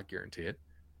here, not guarantee it.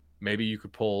 Maybe you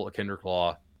could pull a Kendrick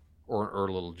Law or an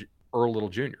Earl Little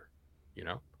Jr.,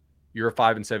 You're a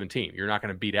 5-7 team. You're not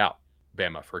going to beat out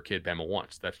Bama for a kid Bama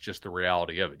wants. That's just the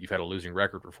reality of it. You've had a losing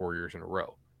record for 4 years in a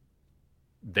row.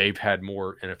 They've had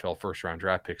more NFL first-round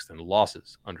draft picks than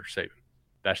losses under Saban.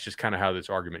 That's just kind of how this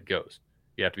argument goes.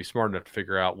 You have to be smart enough to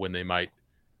figure out when they might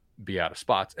be out of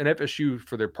spots. And FSU,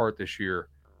 for their part this year,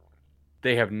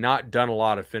 they have not done a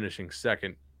lot of finishing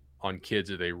second on kids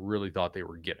that they really thought they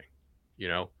were getting.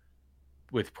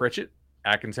 With Pritchett,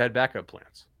 Atkins had backup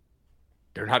plans.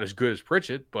 They're not as good as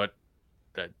Pritchett, but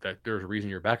that there's a reason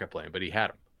you're backup plan, but he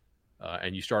had them.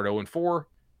 And you start 0-4,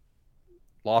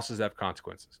 losses have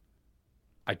consequences.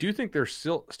 I do think they're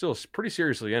still pretty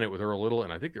seriously in it with Earl Little,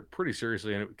 and I think they're pretty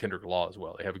seriously in it with Kendrick Law as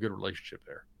well. They have a good relationship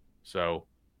there. So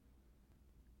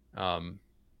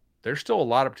there's still a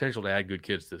lot of potential to add good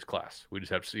kids to this class. We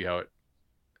just have to see how it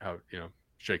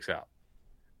shakes out.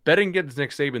 Betting against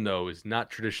Nick Saban, though, is not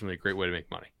traditionally a great way to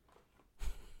make money.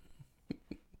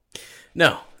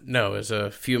 No, as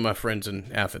a few of my friends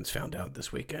in Athens found out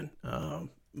this weekend.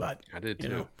 But I did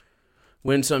too.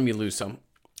 Win some, you lose some.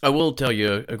 I will tell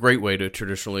you a great way to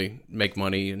traditionally make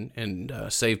money and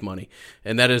save money,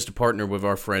 and that is to partner with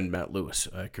our friend Matt Lewis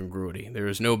at Congruity. There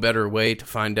is no better way to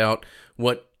find out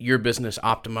what your business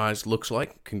optimized looks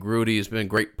like. Congruity has been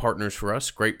great partners for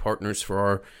us, great partners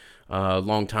for our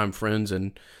longtime friends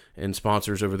and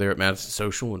sponsors over there at Madison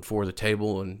Social and For the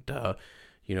Table. And,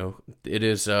 it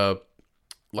is,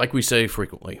 like we say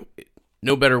frequently,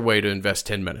 no better way to invest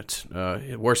 10 minutes.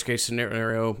 Worst case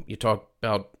scenario, you talk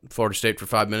about Florida State for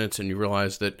 5 minutes and you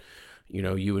realize that,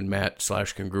 you and Matt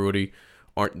 / Congruity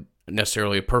aren't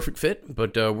necessarily a perfect fit,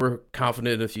 but we're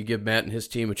confident if you give Matt and his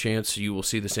team a chance, you will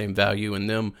see the same value in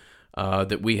them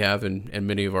that we have and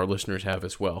many of our listeners have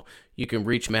as well. You can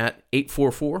reach Matt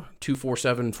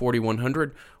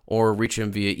 844-247-4100 or reach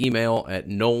him via email at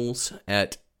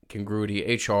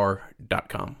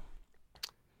knowles@congruityhr.com.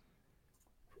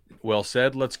 Well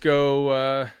said. Let's go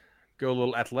a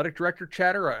little athletic director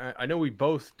chatter. I know we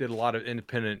both did a lot of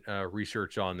independent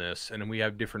research on this, and we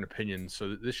have different opinions.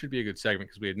 So this should be a good segment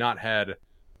because we have not had,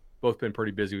 both been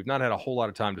pretty busy. We've not had a whole lot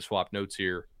of time to swap notes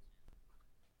here.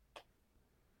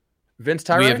 Vince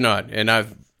Tyree? We have not, and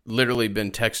I've literally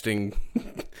been texting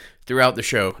throughout the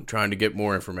show trying to get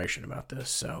more information about this.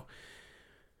 So,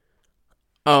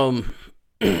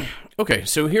 okay,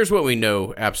 so here's what we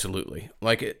know absolutely.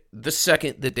 The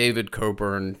second that David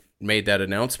Coburn made that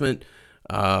announcement,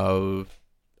 I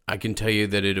can tell you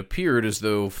that it appeared as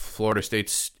though Florida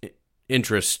State's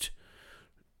interest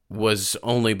was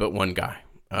only but one guy,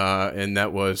 and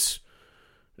that was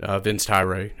Vince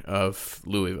Tyree of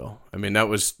Louisville. I mean, that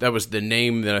was the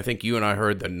name that I think you and I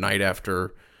heard the night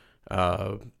after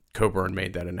Coburn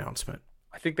made that announcement.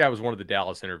 I think that was one of the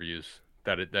Dallas interviews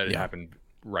that it happened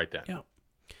right then. Yeah.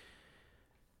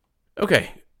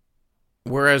 Okay.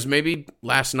 Whereas maybe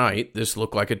last night this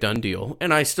looked like a done deal,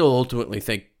 and I still ultimately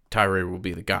think Tyree will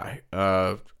be the guy.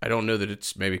 I don't know that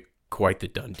it's maybe quite the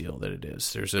done deal that it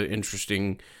is. There's an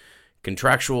interesting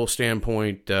contractual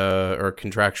standpoint or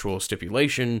contractual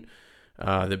stipulation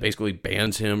that basically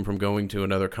bans him from going to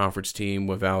another conference team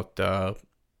without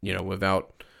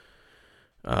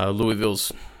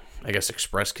Louisville's, I guess,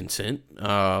 express consent.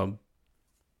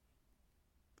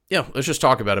 Yeah, let's just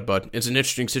talk about it, bud. It's an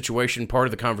interesting situation. Part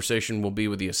of the conversation will be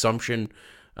with the assumption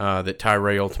that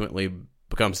Tyree ultimately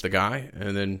becomes the guy,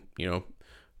 and then,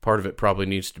 part of it probably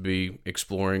needs to be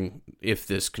exploring if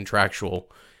this contractual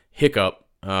hiccup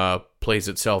plays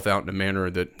itself out in a manner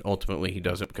that ultimately he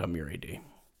doesn't become your AD.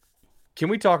 Can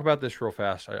we talk about this real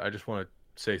fast? I just want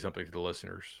to say something to the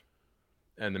listeners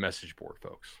and the message board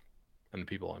folks and the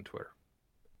people on Twitter.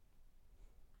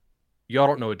 Y'all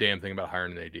don't know a damn thing about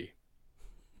hiring an AD.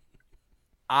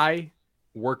 I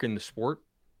work in the sport,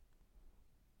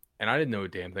 and I didn't know a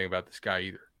damn thing about this guy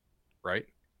either, right?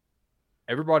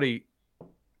 Everybody,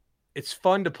 it's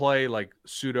fun to play like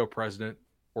pseudo president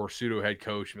or pseudo head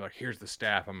coach and be like, here's the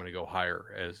staff I'm going to go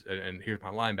hire and here's my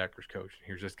linebackers coach, and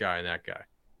here's this guy and that guy.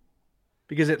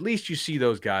 Because at least you see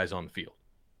those guys on the field.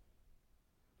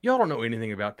 Y'all don't know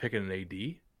anything about picking an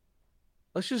AD.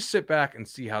 Let's just sit back and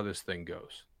see how this thing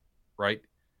goes, right?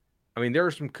 I mean, there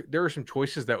are some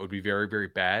choices that would be very, very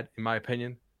bad, in my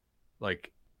opinion.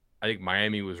 Like, I think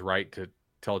Miami was right to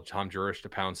tell Tom Jurish to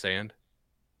pound sand,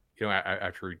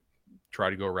 after he tried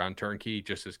to go around turnkey,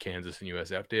 just as Kansas and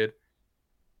USF did.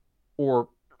 Or,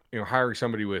 hiring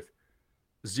somebody with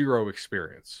zero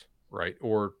experience, right?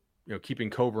 Or, keeping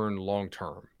Coburn long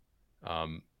term.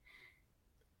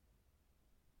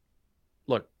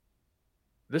 Look,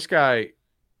 this guy,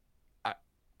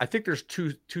 I think there's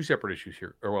two separate issues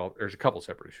here. There's a couple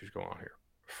separate issues going on here.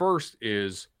 First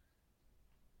is,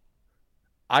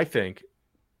 I think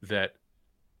that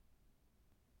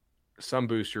some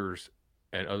boosters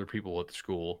and other people at the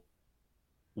school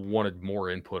wanted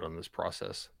more input on this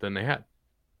process than they had.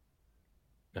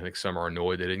 I think some are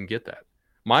annoyed they didn't get that.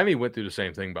 Miami went through the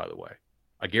same thing, by the way.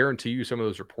 I guarantee you some of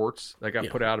those reports that got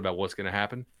put out about what's going to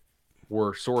happen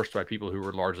were sourced by people who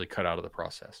were largely cut out of the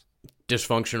process.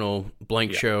 Dysfunctional,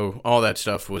 blank show, all that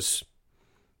stuff was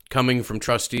coming from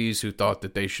trustees who thought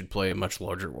that they should play a much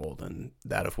larger role than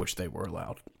that of which they were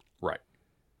allowed. Right.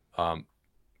 That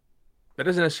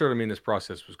doesn't necessarily mean this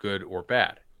process was good or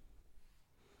bad.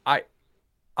 I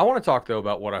want to talk, though,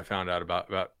 about what I found out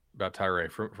about Tyree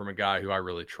from a guy who I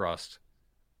really trust,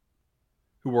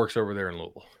 who works over there in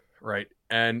Louisville, right?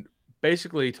 And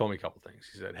basically he told me a couple things.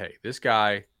 He said, hey, this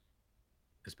guy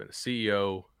has been a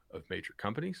CEO of major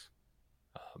companies,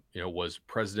 was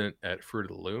president at Fruit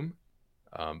of the Loom,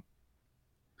 $1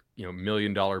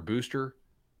 million booster,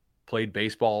 played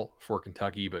baseball for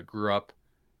Kentucky, but grew up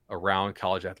around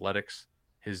college athletics.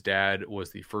 His dad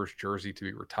was the first jersey to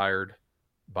be retired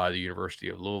by the University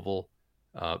of Louisville.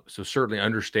 So certainly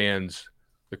understands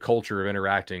the culture of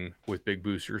interacting with big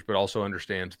boosters, but also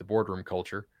understands the boardroom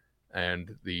culture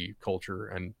and the culture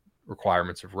and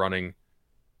requirements of running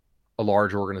a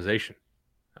large organization.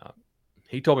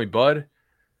 He told me, Bud,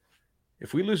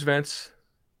 if we lose Vince,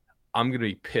 I'm going to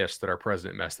be pissed that our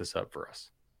president messed this up for us,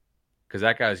 because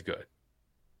that guy's good.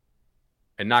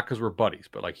 And not because we're buddies,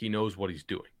 but like he knows what he's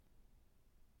doing.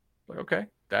 Like, okay,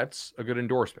 that's a good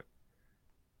endorsement.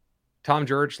 Tom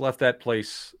Jurish left that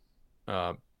place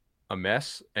a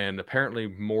mess, and apparently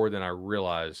more than I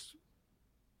realized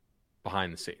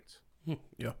behind the scenes.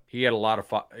 Yeah, he had a lot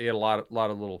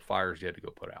of little fires he had to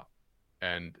go put out,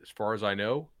 and as far as I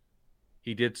know,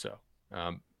 he did so.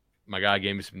 My guy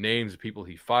gave me some names of people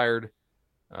he fired.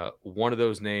 One of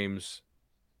those names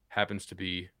happens to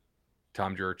be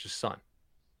Tom Jurich's son,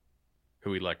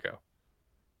 who he let go,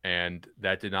 and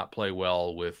that did not play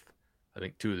well with, I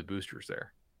think, two of the boosters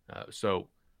there. So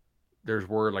there's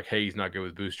word like, hey, he's not good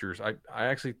with boosters. I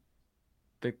actually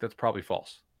think that's probably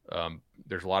false.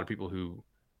 There's a lot of people who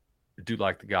do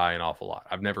like the guy an awful lot.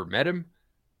 I've never met him,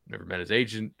 never met his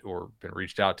agent or been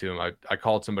reached out to him. I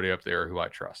called somebody up there who I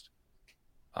trust.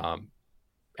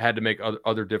 Had to make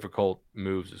other difficult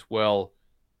moves as well.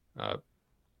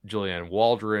 Julianne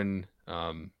Waldron.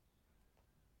 I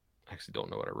actually don't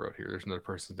know what I wrote here. There's another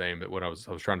person's name, but when I was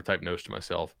trying to type notes to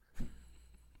myself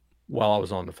while I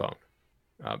was on the phone.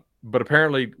 But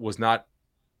apparently was not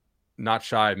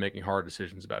shy of making hard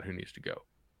decisions about who needs to go.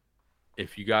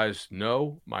 if you guys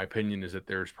know, my opinion is that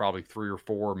there's probably 3 or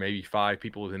 4, maybe 5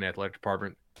 people within the athletic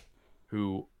department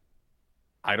who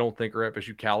I don't think are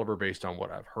FSU caliber based on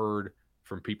what I've heard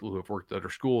from people who have worked at other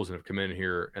schools and have come in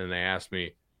here and they asked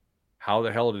me, how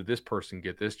the hell did this person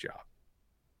get this job?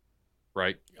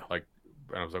 Right? Like,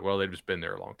 and I was like, well, they've just been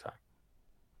there a long time.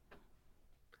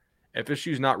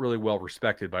 FSU is not really well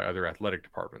respected by other athletic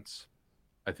departments.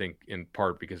 I think in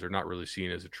part because they're not really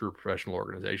seen as a true professional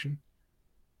organization.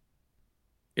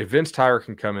 If Vince Tyler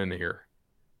can come in here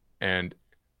and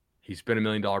he's been $1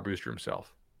 million booster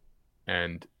himself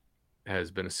and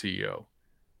has been a CEO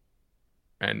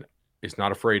and is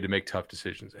not afraid to make tough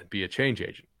decisions and be a change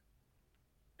agent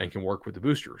and can work with the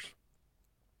boosters,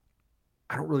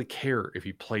 I don't really care if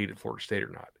he played at Florida State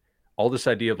or not. All this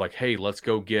idea of like, hey, let's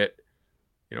go get,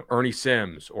 Ernie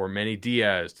Sims or Manny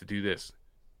Diaz to do this.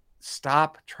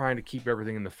 Stop trying to keep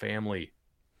everything in the family.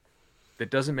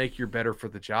 That doesn't make you better for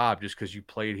the job just because you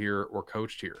played here or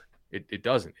coached here. It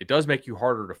doesn't. It does make you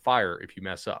harder to fire if you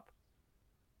mess up.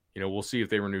 We'll see if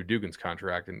they renew Dugan's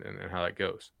contract and how that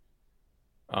goes.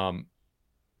 I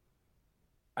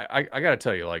got to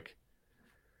tell you, like,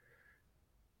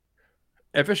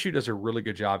 FSU does a really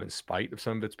good job in spite of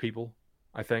some of its people,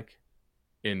 I think.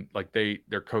 In like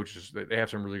their coaches, they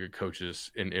have some really good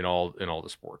coaches in all the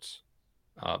sports.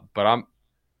 But I'm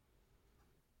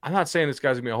not saying this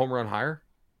guy's gonna be a home run hire,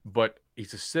 but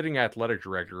he's a sitting athletic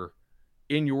director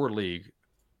in your league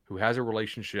who has a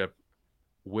relationship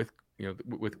with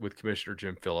Commissioner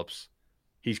Jim Phillips.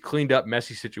 He's cleaned up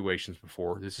messy situations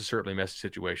before. This is certainly a messy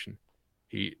situation.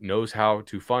 He knows how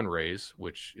to fundraise,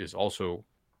 which is also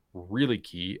really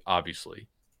key, obviously.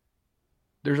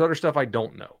 There's other stuff I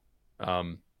don't know.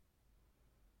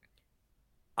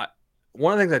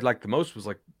 One of the things I'd like the most was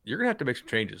like, you're going to have to make some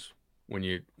changes when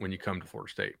you come to Florida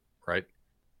State, right?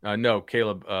 No,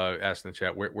 Caleb asked in the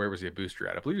chat, where was he a booster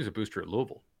at? I believe he was a booster at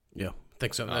Louisville. Yeah, I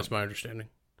think so. That's my understanding.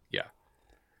 Yeah.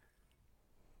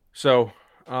 So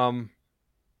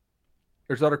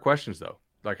there's other questions, though,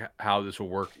 like how this will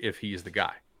work if he's the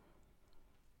guy.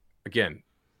 Again,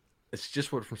 it's just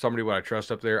from somebody what I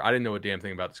trust up there. I didn't know a damn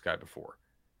thing about this guy before.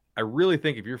 I really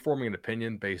think if you're forming an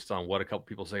opinion based on what a couple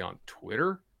people say on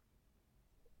Twitter,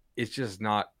 it's just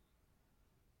not,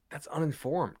 that's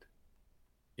uninformed.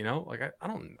 Like I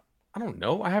don't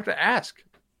know. I have to ask.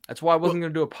 That's why I wasn't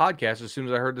going to do a podcast as soon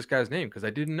as I heard this guy's name, because I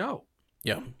didn't know.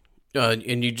 Yeah.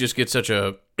 And you just get such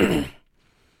a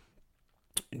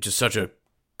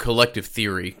collective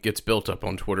theory gets built up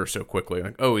on Twitter so quickly.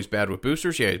 Like, oh, he's bad with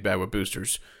boosters? Yeah, he's bad with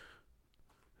boosters.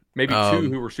 Maybe 2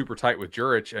 who were super tight with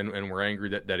Jurich and were angry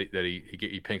that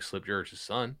he pink slipped Jurich's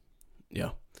son. Yeah.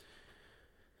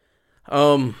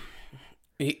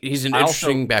 He's an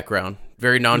interesting background,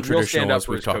 very non-traditional, as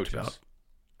we've talked about.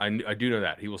 I do know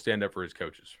that he will stand up for his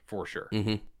coaches for sure.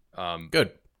 Mm-hmm.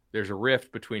 Good. There's a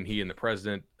rift between he and the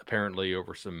president apparently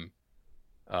over some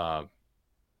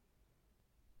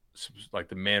like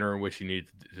the manner in which he needed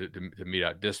to mete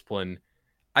out discipline.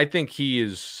 I think he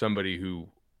is somebody who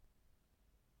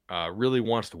really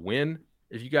wants to win.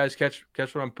 If you guys catch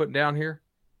what I'm putting down here,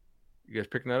 you guys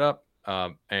picking that up?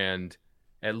 And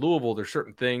at Louisville, there's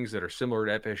certain things that are similar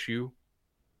to FSU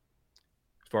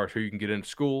as far as who you can get into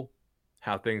school,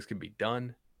 how things can be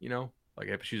done. Like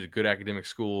FSU is a good academic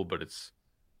school, but it's,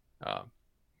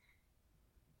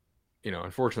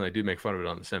 unfortunately, I do make fun of it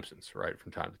on The Simpsons, right,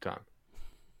 from time to time.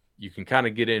 You can kind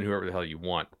of get in whoever the hell you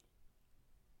want.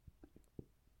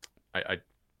 I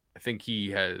think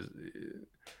he has.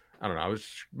 I don't know. I was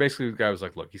basically the guy was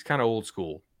like, look, he's kind of old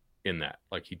school in that.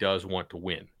 Like, he does want to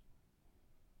win.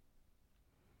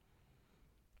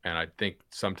 And I think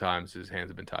sometimes his hands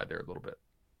have been tied there a little bit,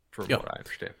 from what I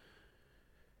understand.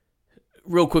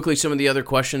 Real quickly, some of the other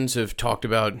questions have talked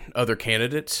about other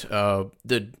candidates.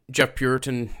 The Jeff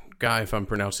Puritan guy, if I'm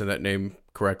pronouncing that name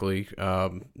correctly,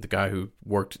 the guy who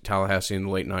worked at Tallahassee in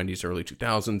the late 90s, early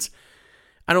 2000s.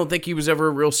 I don't think he was ever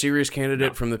a real serious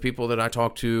candidate from the people that I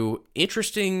talked to.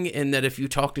 Interesting in that if you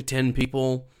talk to 10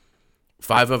 people,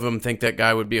 5 of them think that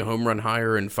guy would be a home run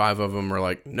hire, and 5 of them are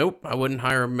like, nope, I wouldn't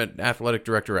hire him at athletic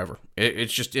director ever.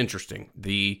 It's just interesting,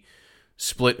 the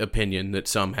split opinion that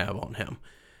some have on him.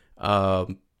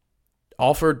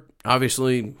 Alford,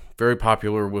 obviously, very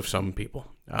popular with some people.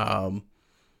 I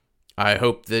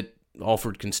hope that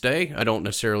Alford can stay. I don't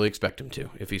necessarily expect him to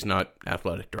if he's not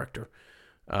athletic director.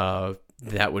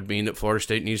 That would mean that Florida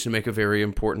State needs to make a very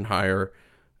important hire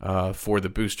for the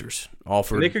boosters.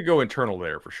 Alford, and they could go internal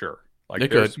there for sure. Like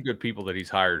there's some good people that he's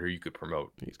hired who you could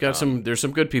promote. He's got there's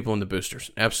some good people in the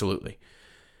boosters. Absolutely.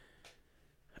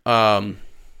 I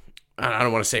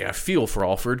don't want to say I feel for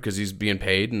Alford because he's being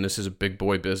paid and this is a big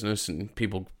boy business and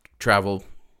people travel.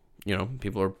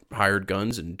 People are hired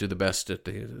guns and do the best at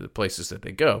the places that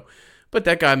they go. But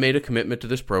that guy made a commitment to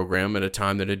this program at a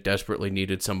time that it desperately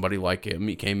needed somebody like him.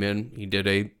 He came in, he did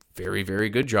a very, very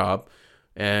good job,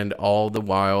 and all the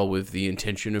while with the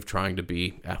intention of trying to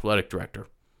be athletic director.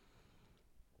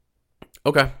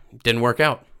 Okay, didn't work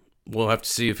out. We'll have to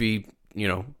see if he,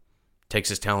 takes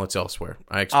his talents elsewhere.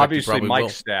 I expect obviously he probably Mike's will.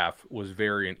 staff was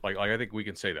very like I think we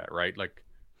can say that, right? Like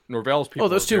Norvell's people.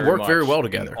 Those two work very well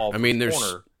together. I mean, there's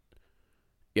corner.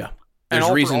 there's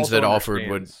Alford reasons also that Alford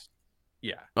would.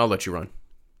 Yeah. I'll let you run.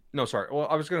 No, sorry. Well,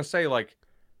 I was going to say, like,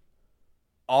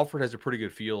 Alfred has a pretty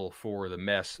good feel for the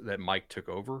mess that Mike took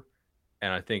over,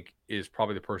 and I think is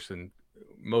probably the person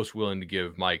most willing to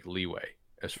give Mike leeway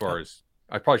as far as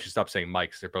I probably should stop saying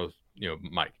Mike because they're both,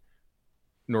 Mike.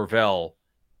 Norvell,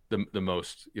 the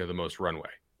most runway,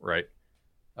 right?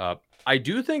 I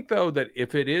do think though that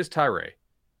if it is Tyree,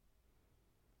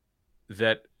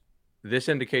 that this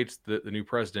indicates that the new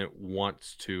president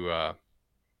wants to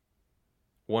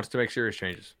make serious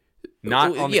changes,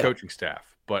 not on the coaching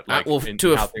staff, but like how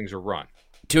things are run.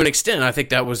 To an extent, I think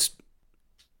that was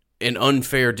an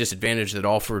unfair disadvantage that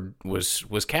Alford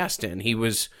was cast in. He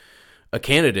was a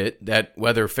candidate that,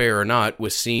 whether fair or not,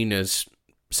 was seen as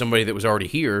somebody that was already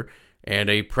here, and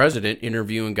a president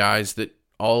interviewing guys that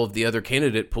all of the other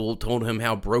candidate pool told him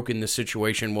how broken the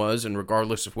situation was, and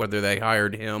regardless of whether they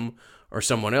hired him or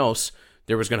someone else,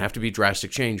 there was going to have to be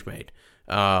drastic change made.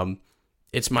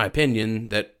 It's my opinion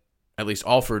that at least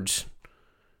Alford's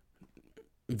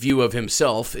view of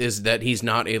himself is that he's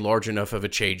not a large enough of a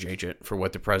change agent for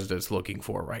what the president's looking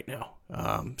for right now.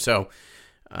 So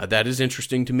that is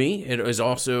interesting to me. It is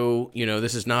also,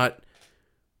 this is not,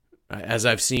 as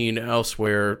I've seen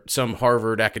elsewhere, some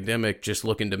Harvard academic just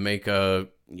looking to make a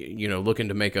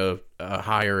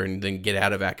hire and then get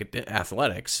out of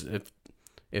athletics.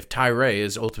 If Tyree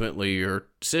is ultimately your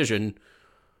decision,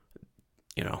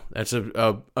 that's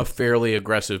a fairly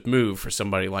aggressive move for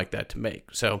somebody like that to make.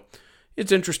 So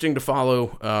it's interesting to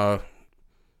follow.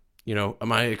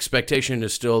 My expectation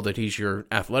is still that he's your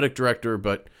athletic director,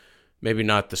 but maybe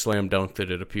not the slam dunk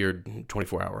that it appeared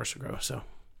 24 hours ago. So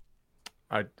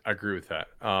I agree with that.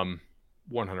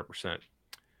 100%. Let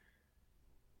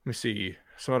me see.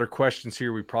 Some other questions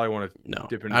here we probably want to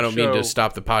dip into. I don't mean to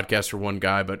stop the podcast for one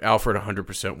guy, but Alfred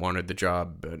 100% wanted the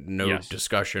job. No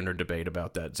discussion or debate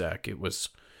about that, Zach.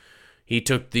 He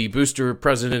took the booster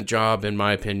president job, in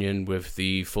my opinion, with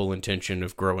the full intention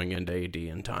of growing into AD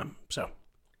in time. So,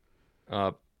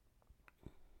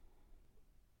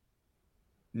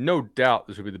 no doubt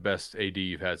this would be the best AD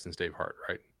you've had since Dave Hart,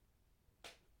 right?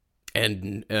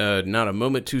 And not a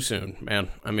moment too soon, man.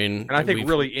 I mean, and I think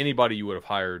really anybody you would have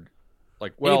hired,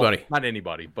 anybody. Not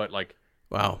anybody, but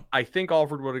wow. I think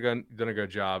Alfred would have done a good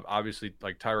job. Obviously,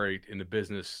 Tyree in the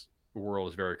business world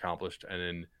is very accomplished, and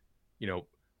then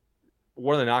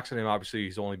one of the knocks on him, obviously,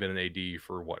 he's only been an AD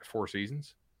for 4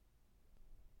 seasons.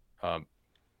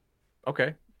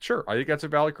 Okay, sure. I think that's a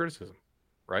valid criticism,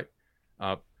 right?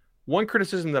 One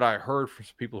criticism that I heard from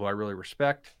some people who I really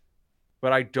respect,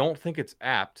 but I don't think it's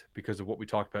apt because of what we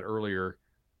talked about earlier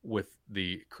with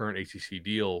the current ACC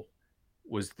deal,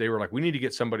 was they were like, we need to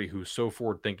get somebody who's so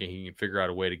forward-thinking he can figure out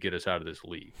a way to get us out of this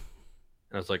league.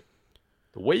 And I was like,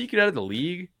 the way you get out of the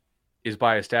league is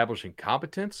by establishing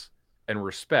competence and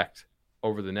respect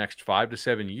over the next 5 to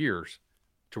 7 years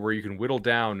to where you can whittle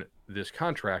down this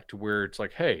contract to where it's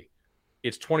like, hey,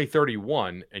 it's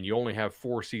 2031 and you only have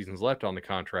 4 seasons left on the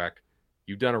contract.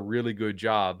 You've done a really good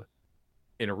job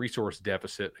in a resource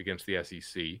deficit against the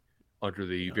SEC under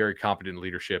the very competent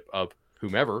leadership of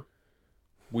whomever.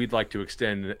 We'd like to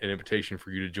extend an invitation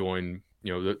for you to join,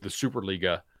 the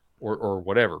Superliga or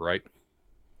whatever, right?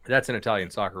 That's an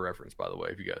Italian soccer reference, by the way,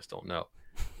 if you guys don't know,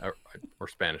 or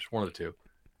Spanish, one of the two.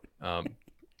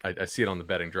 I see it on the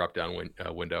betting drop-down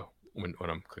window when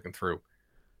I'm clicking through.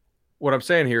 What I'm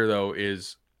saying here, though,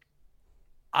 is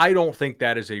I don't think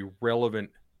that is a relevant,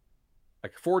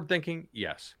 forward thinking,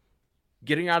 yes.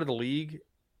 Getting out of the league,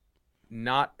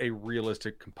 not a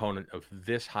realistic component of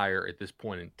this hire at this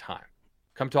point in time.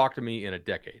 Come talk to me in a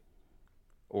decade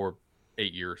or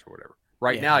 8 years or whatever.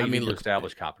 Right now, you need to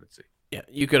establish competency. Yeah,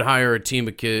 you could hire a team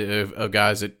of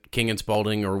guys at King and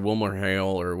Spalding or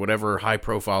WilmerHale or whatever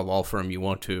high-profile law firm you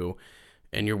want to,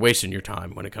 and you're wasting your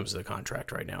time when it comes to the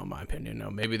contract right now, in my opinion. Now,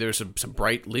 maybe there's some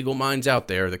bright legal minds out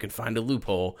there that can find a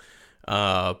loophole,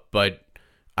 but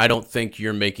I don't think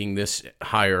you're making this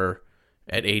hire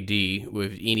at AD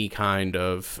with any kind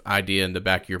of idea in the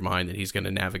back of your mind that he's going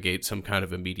to navigate some kind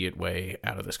of immediate way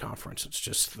out of this conference. It's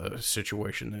just the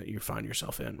situation that you find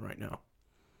yourself in right now.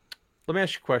 Let me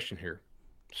ask you a question here.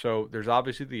 So there's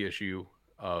obviously the issue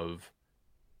of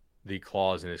the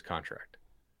clause in his contract.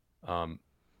 Are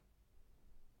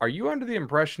you under the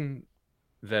impression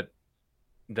that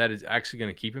that is actually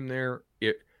going to keep him there?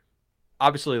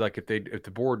 Obviously, like if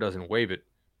the board doesn't waive it,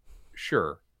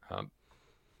 sure.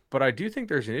 But I do think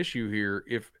there's an issue here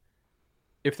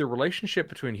if the relationship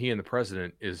between he and the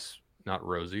president is not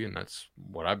rosy, and that's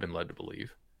what I've been led to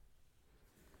believe.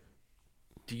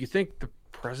 Do you think the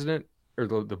president or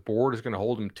the board is going to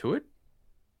hold him to it?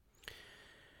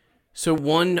 So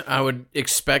one, I would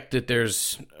expect that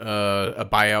there's a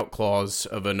buyout clause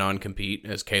of a non-compete,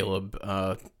 as Caleb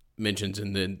mentions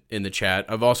in the chat.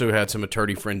 I've also had some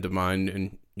attorney friend of mine,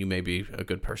 and you may be a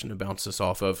good person to bounce this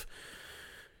off of,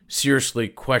 seriously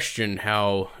question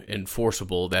how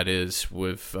enforceable that is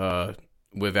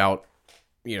without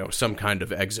some kind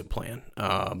of exit plan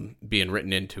being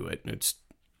written into it. It's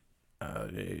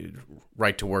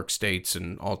right to work states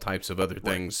and all types of other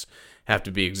things have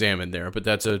to be examined there, but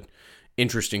that's a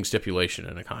interesting stipulation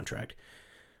in a contract.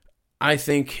 I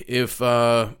think if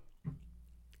Florida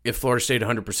State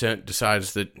 100%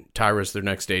 decides that Tyra's their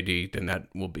next AD, then that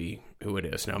will be who it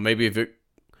is. Now, maybe if it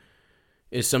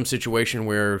is some situation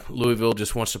where Louisville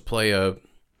just wants to play a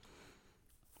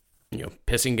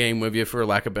pissing game with you, for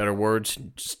lack of better words,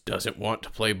 just doesn't want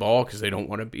to play ball because they don't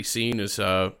want to be seen as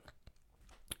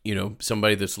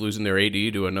somebody that's losing their AD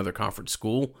to another conference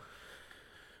school,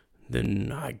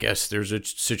 then I guess there's a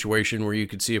situation where you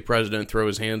could see a president throw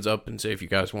his hands up and say, if you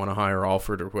guys want to hire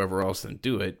Alford or whoever else, then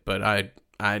do it. But I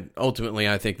ultimately,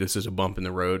 I think this is a bump in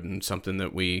the road and something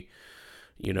that we,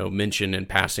 mention in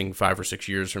passing 5 or 6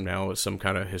 years from now as some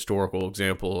kind of historical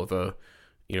example of a,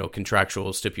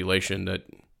 contractual stipulation that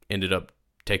ended up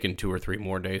taking 2 or 3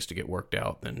 more days to get worked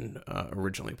out than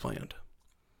originally planned.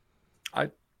 I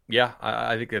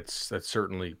think that's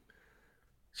certainly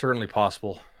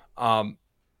possible.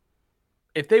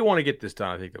 If they want to get this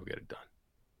done, I think they'll get it done.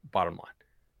 Bottom line,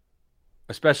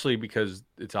 especially because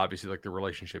it's obviously like the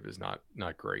relationship is not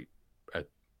great at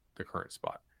the current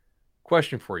spot.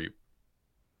 Question for you: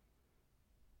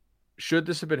 should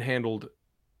this have been handled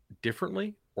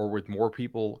differently, or with more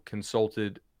people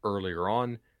consulted earlier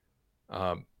on?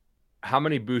 How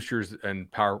many boosters and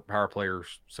power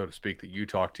players, so to speak, that you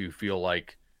talk to feel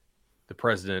like the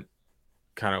president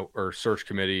or search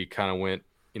committee kind of went,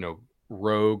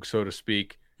 rogue, so to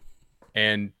speak?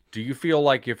 And do you feel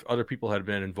like if other people had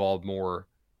been involved more,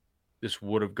 this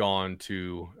would have gone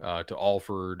to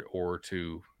Alford or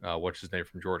to what's his name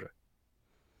from Georgia?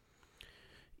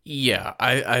 Yeah,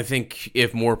 I think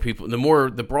if more people,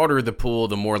 the broader the pool,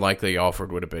 the more likely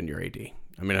Alford would have been your AD.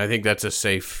 I mean, I think that's a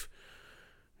safe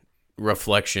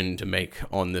reflection to make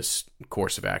on this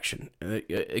course of action.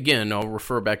 Again, I'll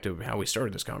refer back to how we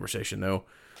started this conversation, though.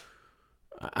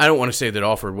 I don't want to say that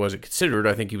Alford wasn't considered.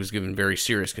 I think he was given very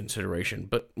serious consideration.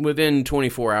 But within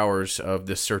 24 hours of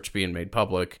this search being made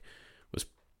public, it was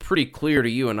pretty clear to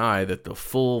you and I that the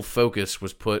full focus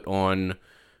was put on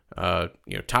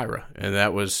Tyra, and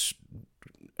that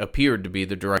appeared to be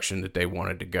the direction that they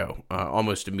wanted to go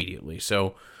almost immediately.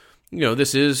 So,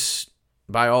 this is,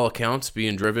 by all accounts,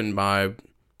 being driven by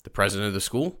the president of the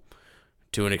school.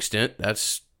 To an extent,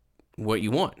 that's what you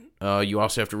want. You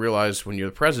also have to realize when you're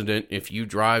the president, if you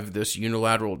drive this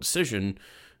unilateral decision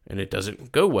and it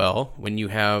doesn't go well, when you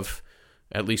have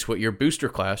at least what your booster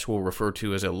class will refer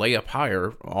to as a layup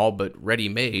hire, all but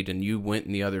ready-made, and you went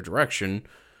in the other direction,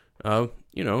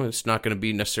 it's not going to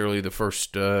be necessarily the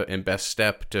first and best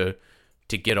step to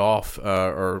get off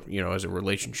or as a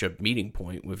relationship meeting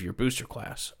point with your booster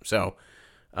class. So,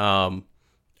 to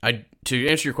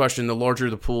answer your question, the larger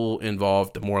the pool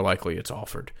involved, the more likely it's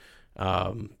offered.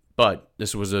 But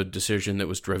this was a decision that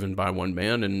was driven by one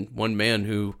man, and one man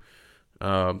who,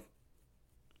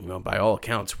 by all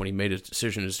accounts, when he made his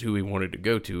decision as to who he wanted to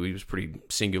go to, he was pretty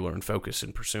singular and focused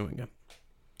in pursuing him.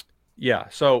 Yeah.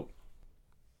 So,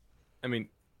 I mean,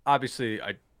 obviously,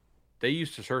 they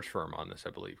used a search firm on this,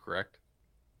 I believe, correct?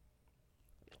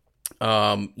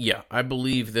 Yeah, I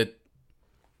believe that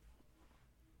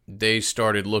they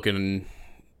started looking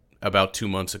about 2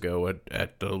 months ago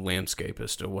at the landscape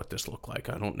as to what this looked like.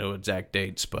 I don't know exact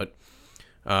dates, but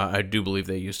I do believe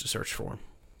they used a search firm.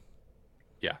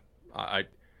 Yeah, I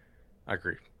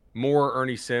agree. More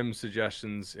Ernie Sims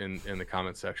suggestions in the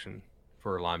comment section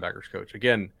for a linebackers coach.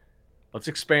 Again, let's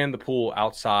expand the pool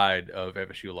outside of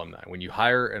FSU alumni. When you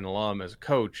hire an alum as a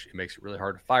coach, it makes it really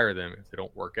hard to fire them if they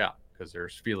don't work out because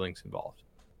there's feelings involved.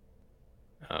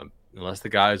 Unless the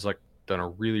guy's done a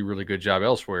really, really good job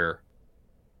elsewhere,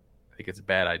 I think it's a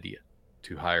bad idea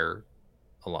to hire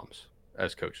alums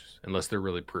as coaches unless they're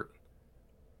really proven.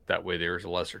 That way there's a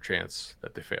lesser chance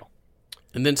that they fail.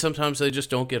 And then sometimes they just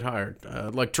don't get hired.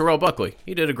 Like Terrell Buckley.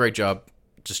 He did a great job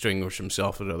distinguishing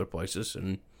himself at other places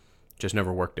and just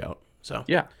never worked out. So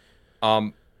Yeah.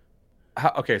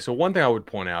 Okay, so one thing I would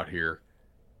point out here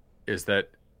is that,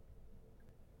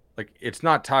 like, it's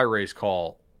not Tyree's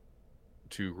call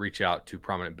to reach out to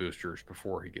prominent boosters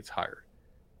before he gets hired.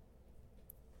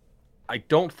 I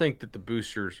don't think that the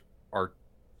boosters are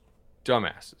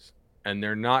dumbasses, and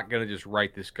they're not going to just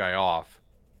write this guy off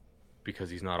because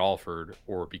he's not offered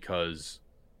or because,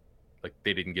 like,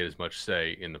 they didn't get as much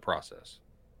say in the process.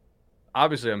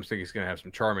 Obviously, I'm thinking he's going to have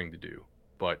some charming to do,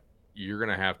 but you're going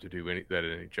to have to do that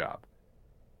at any job.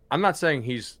 I'm not saying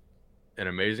he's an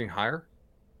amazing hire.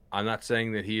 I'm not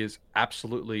saying that he is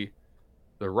absolutely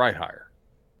the right hire.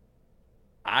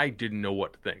 I didn't know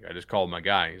what to think. I just called my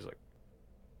guy, and he's like,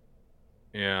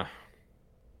 yeah,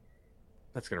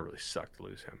 that's going to really suck to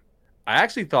lose him. I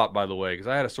actually thought, by the way, because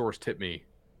I had a source tip me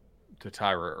to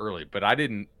Tyra early, but I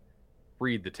didn't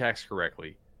read the text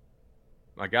correctly.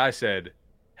 My guy said,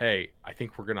 hey, I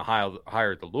think we're going to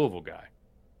hire the Louisville guy.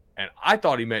 And I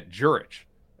thought he meant Jurich.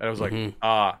 And I was like,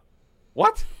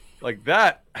 what? Like,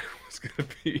 that was going to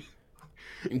be...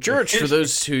 Jurich, for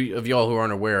those of y'all who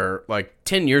aren't aware, like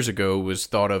 10 years ago was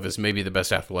thought of as maybe the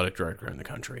best athletic director in the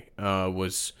country.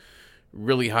 Was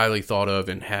really highly thought of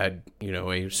and had,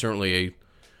 certainly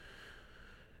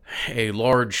a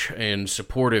large and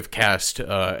supportive cast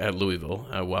at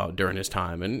Louisville during his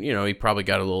time. And, he probably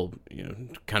got a little,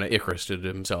 kind of Icarus-ed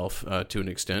himself to an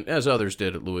extent, as others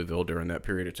did at Louisville during that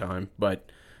period of time.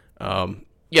 But,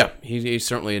 he's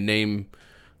certainly a name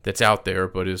that's out there,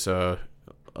 but is a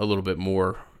little bit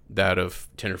more that of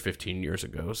 10 or 15 years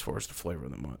ago as far as the flavor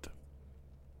of the month.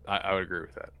 I would agree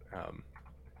with that. Sorry,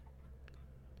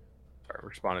 I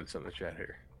responded to some of the chat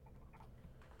here.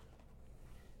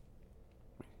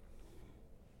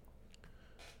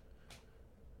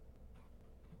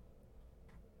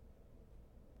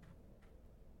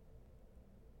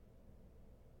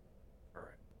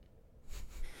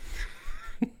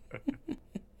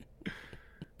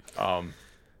 All right.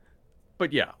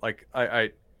 But yeah, like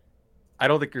I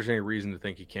don't think there's any reason to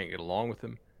think he can't get along with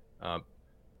him.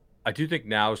 I do think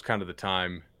now is kind of the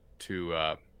time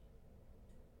to.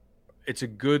 It's a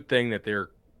good thing that they're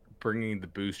bringing the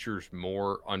boosters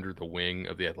more under the wing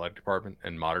of the athletic department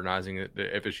and modernizing it. The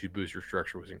FSU booster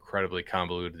structure was incredibly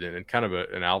convoluted and kind of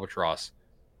an albatross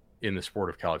in the sport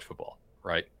of college football,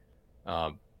 right?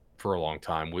 For a long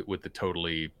time with the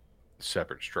totally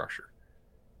separate structure.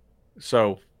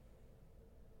 So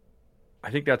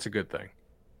I think that's a good thing.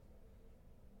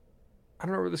 I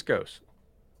don't know where this goes.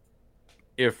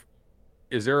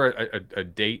 Is there a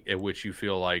date at which you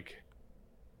feel like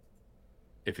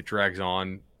if it drags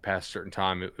on past a certain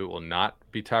time, it will not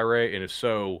be Tyree? And if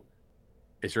so,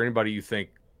 is there anybody you think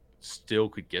still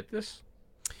could get this?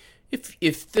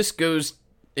 If this goes,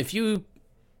 if you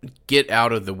get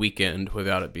out of the weekend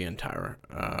without it being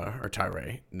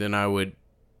Tyree, then I would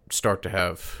start to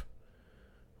have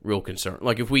real concern.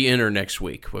 Like if we enter next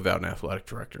week without an athletic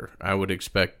director, I would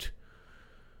expect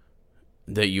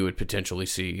that you would potentially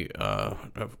see a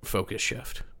focus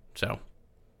shift. So,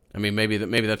 I mean, maybe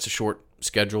that's a short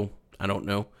schedule. I don't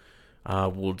know.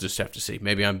 We'll just have to see.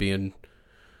 Maybe I'm being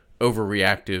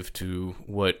overreactive to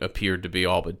what appeared to be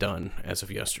all but done as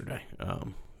of yesterday.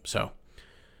 So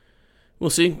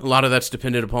we'll see. A lot of that's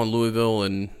dependent upon Louisville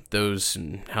and those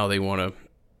and how they want to,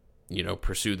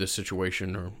 pursue this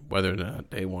situation, or whether or not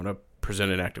they want to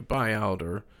present an active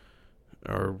buyout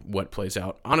or what plays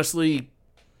out. Honestly,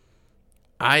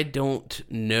 I don't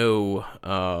know.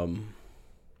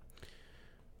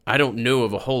 I don't know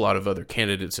of a whole lot of other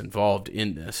candidates involved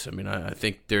in this. I mean, I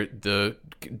think the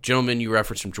gentleman you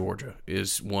referenced from Georgia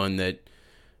is one that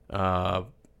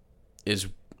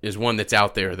is one that's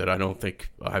out there that I don't think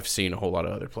I've seen a whole lot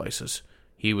of other places.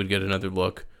 He would get another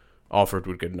look. Alford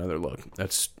would get another look.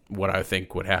 That's what I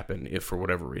think would happen if, for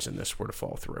whatever reason, this were to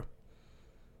fall through.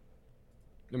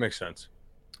 That makes sense.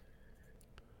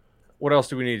 What else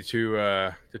do we need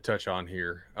to touch on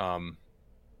here?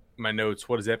 My notes,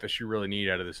 what does FSU really need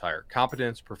out of this hire?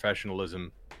 Competence,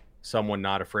 professionalism, someone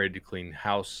not afraid to clean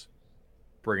house,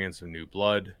 bring in some new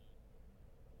blood,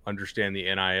 understand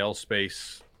the NIL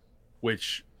space,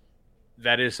 which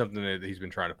that is something that he's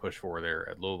been trying to push for there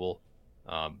at Louisville.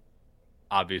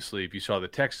 Obviously, if you saw the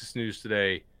Texas news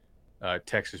today,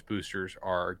 Texas boosters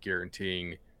are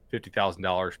guaranteeing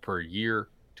 $50,000 per year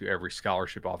to every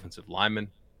scholarship offensive lineman.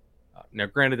 Now,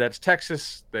 granted, that's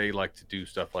Texas. They like to do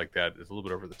stuff like that. It's a little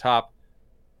bit over the top.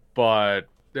 But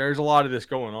there's a lot of this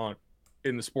going on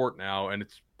in the sport now, and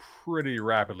it's pretty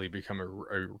rapidly become a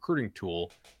recruiting tool.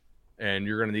 And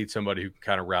you're going to need somebody who can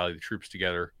kind of rally the troops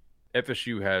together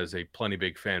FSU has a plenty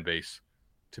big fan base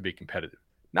to be competitive.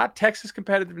 Not Texas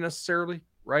competitive necessarily,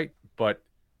 right? But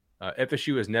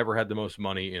FSU has never had the most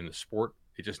money in the sport.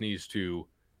 It just needs to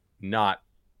not,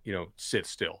 sit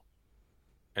still,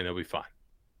 and they'll be fine.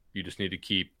 You just need to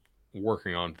keep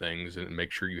working on things and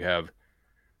make sure you have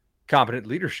competent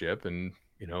leadership. And,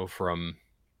 from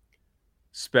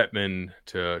Spetman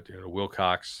to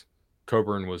Wilcox,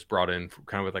 Coburn was brought in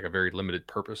kind of with like a very limited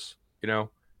purpose,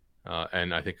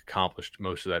 and I think accomplished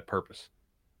most of that purpose.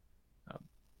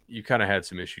 You kind of had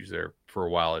some issues there for a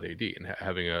while at AD, and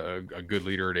having a good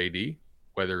leader at AD,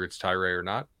 whether it's Tyree or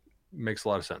not, makes a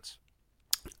lot of sense.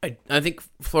 I think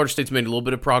Florida State's made a little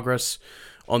bit of progress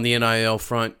on the NIL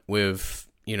front with,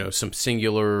 some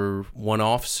singular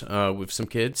one-offs with some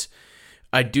kids.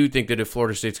 I do think that if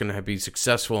Florida State's going to be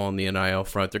successful on the NIL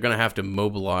front, they're going to have to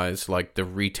mobilize like the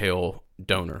retail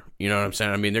donor. You know what I'm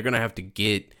saying? I mean, they're going to have to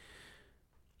get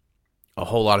a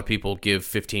whole lot of people give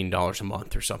 $15 a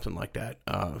month or something like that.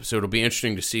 So it'll be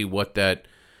interesting to see what that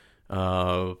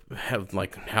how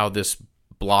this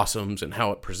blossoms and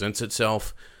how it presents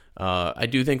itself. I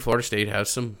do think Florida State has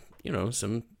some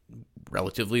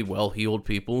relatively well-heeled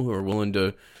people who are willing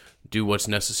to do what's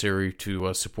necessary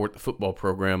to support the football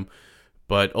program.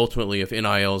 But ultimately, if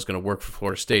NIL is going to work for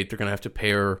Florida State, they're going to have to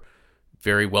pair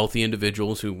very wealthy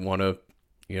individuals who want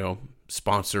to,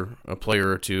 sponsor a player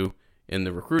or two in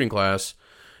the recruiting class,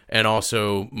 and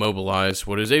also mobilize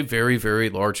what is a very, very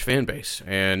large fan base.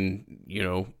 And,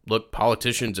 look,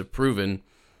 politicians have proven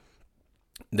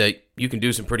that you can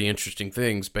do some pretty interesting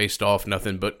things based off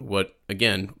nothing but what,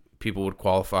 again, people would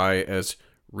qualify as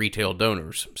retail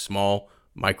donors, small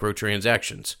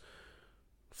microtransactions.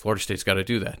 Florida State's got to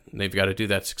do that, and they've got to do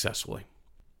that successfully.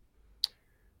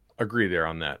 Agree there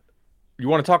on that. You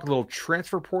want to talk a little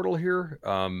transfer portal here?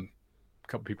 A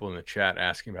couple people in the chat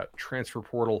asking about transfer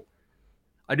portal.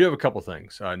 I do have a couple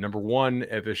things. Number one,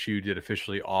 FSU did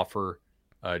officially offer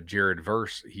Jared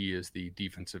Verse. He is the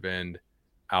defensive end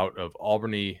out of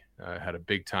Albany. Had a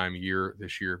big-time year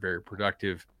this year, very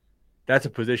productive. That's a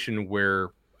position where,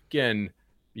 again,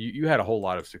 you had a whole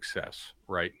lot of success,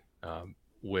 right?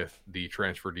 With the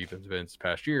transfer defensive ends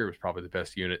past year. It was probably the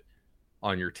best unit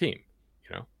on your team,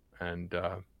 and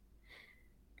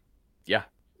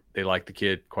they liked the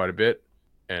kid quite a bit,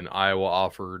 and Iowa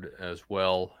offered as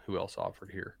well. Who else offered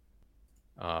here?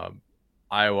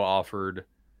 Iowa offered,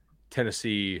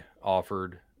 Tennessee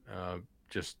offered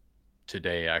just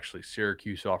today, actually.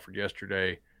 Syracuse offered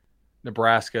yesterday.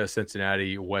 Nebraska,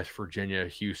 Cincinnati, West Virginia,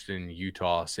 Houston,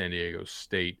 Utah, San Diego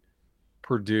State,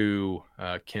 Purdue,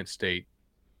 Kent State,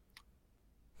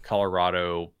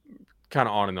 Colorado, kind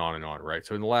of on and on and on, right?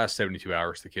 So in the last 72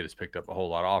 hours, the kid has picked up a whole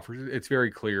lot of offers. It's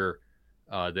very clear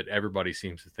that everybody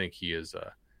seems to think he is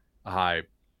a high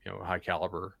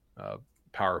caliber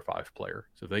Power 5 player.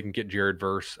 So if they can get Jared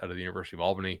Verse out of the University of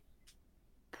Albany,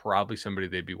 probably somebody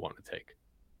they'd be wanting to take.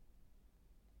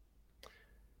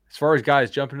 As far as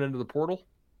guys jumping into the portal,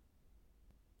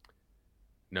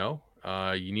 no.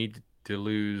 You need to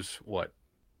lose,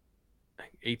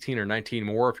 18 or 19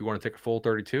 more if you want to take a full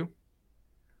 32.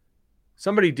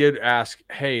 Somebody did ask,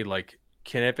 hey,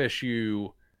 can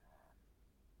FSU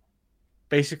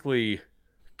basically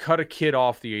cut a kid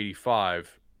off the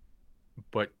 85,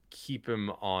 but keep him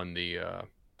on the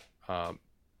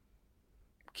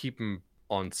keep him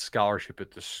on scholarship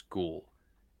at the school?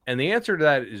 And the answer to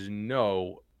that is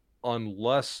no,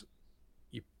 unless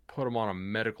you put him on a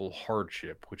medical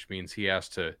hardship, which means he has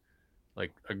to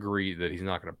agree that he's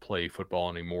not going to play football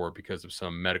anymore because of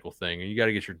some medical thing. And you got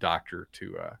to get your doctor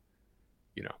to,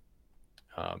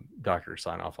 doctor to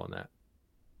sign off on that.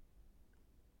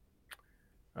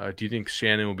 Do you think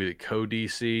Shannon will be the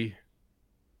co-DC?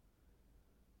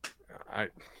 I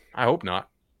hope not.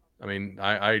 I mean,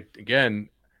 I again,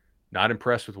 not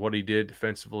impressed with what he did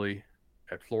defensively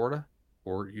at Florida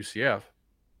or UCF.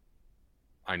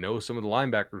 I know some of the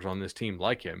linebackers on this team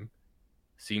like him.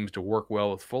 Seems to work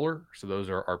well with Fuller, so those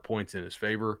are points in his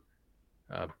favor.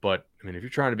 But, I mean, if you're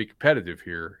trying to be competitive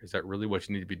here, is that really what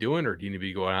you need to be doing, or do you need to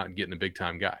be going out and getting a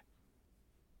big-time guy?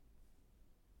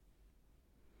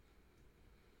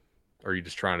 Or are you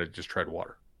just trying to tread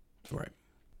water? Right.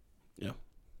 Yeah.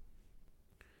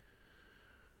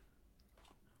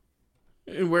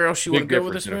 And where else you want to go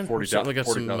with this, man?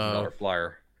 $40,000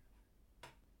 flyer.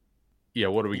 Yeah,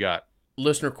 what do we got?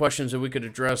 Listener questions that we could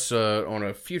address on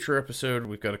a future episode.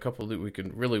 We've got a couple that we've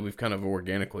kind of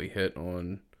organically hit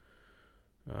on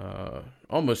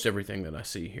almost everything that I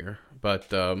see here.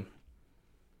 But let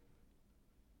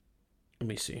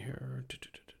me see here.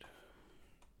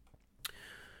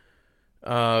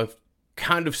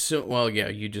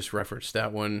 You just referenced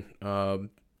that one.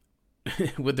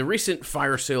 with the recent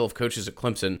fire sale of coaches at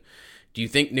Clemson, do you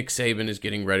think Nick Saban is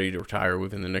getting ready to retire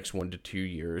within the next 1 to 2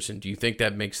 years? And do you think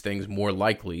that makes things more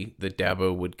likely that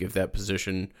Dabo would give that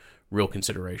position real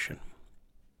consideration?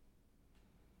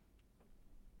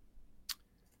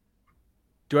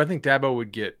 Do I think Dabo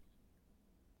would get...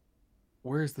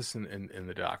 Where is this in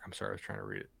the doc? I'm sorry, I was trying to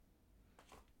read it.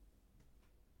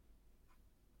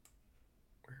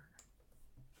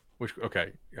 Which,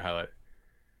 okay, highlight it.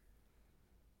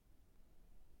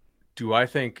 Do I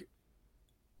think...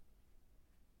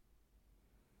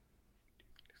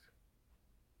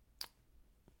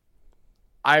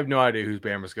 I have no idea who's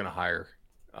Bama's going to hire.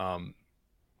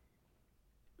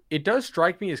 It does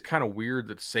strike me as kind of weird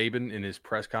that Saban in his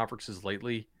press conferences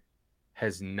lately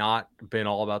has not been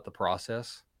all about the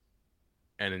process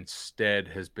and instead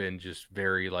has been just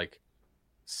very like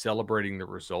celebrating the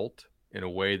result in a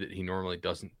way that he normally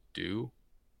doesn't do.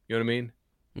 You know what I mean?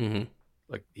 Mm-hmm.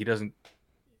 Like he's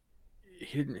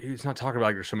not talking about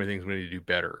like there's so many things we need to do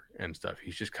better and stuff.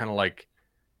 He's just kind of like,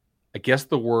 I guess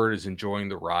the word is enjoying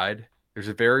the ride. There's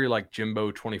a very like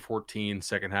Jimbo 2014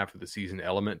 second half of the season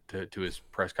element to his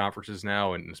press conferences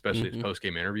now, and especially his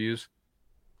post-game interviews.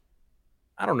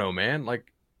 I don't know, man.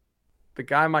 Like, the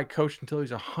guy might coach until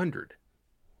he's 100.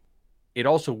 It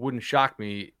also wouldn't shock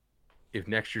me if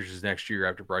next year's is next year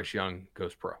after Bryce Young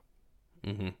goes pro.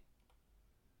 Mm-hmm.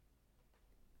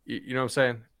 You know what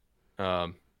I'm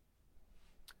saying?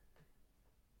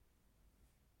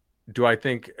 Do I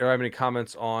have any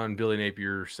comments on Billy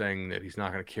Napier saying that he's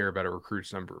not going to care about a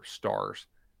recruit's number of stars?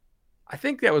 I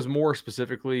think that was more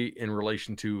specifically in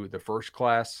relation to the first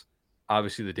class.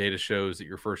 Obviously, the data shows that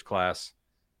your first class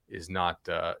is not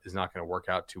going to work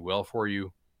out too well for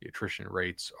you. The attrition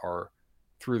rates are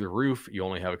through the roof. You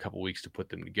only have a couple weeks to put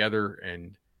them together,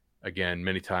 and again,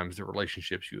 many times the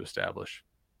relationships you establish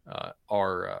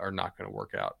are not going to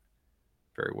work out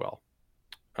very well.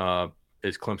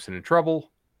 Is Clemson in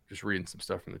trouble? Just reading some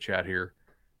stuff from the chat here.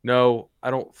 No, I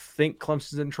don't think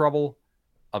Clemson's in trouble.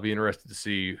 I'll be interested to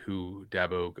see who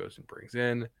Dabo goes and brings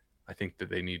in. I think that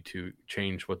they need to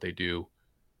change what they do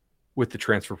with the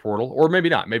transfer portal, or maybe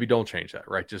not. Maybe don't change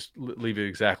that, right? Just leave it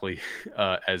exactly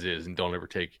as is and don't ever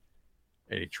take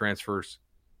any transfers.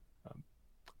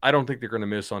 I don't think they're going to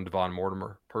miss on Devon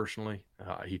Mortimer, personally.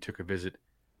 He took a visit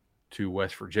to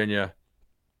West Virginia.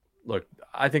 Look,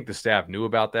 I think the staff knew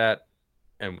about that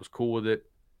and was cool with it.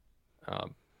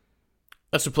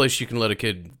 That's a place you can let a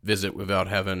kid visit without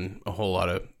having a whole lot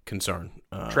of concern.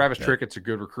 Travis Trickett's a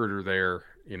good recruiter there.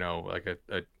 You know, like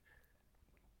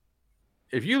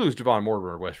if you lose Devon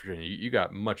Mortimer in West Virginia, you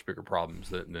got much bigger problems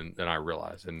than I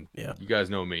realize. And you guys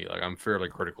know me. Like, I'm fairly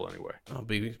critical anyway. I'll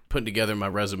be putting together my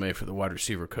resume for the wide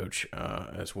receiver coach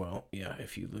as well. Yeah,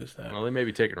 if you lose that. Well, they may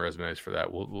be taking resumes for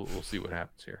that. We'll see what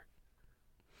happens here.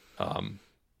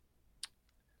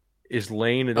 Is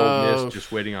Lane at Ole Miss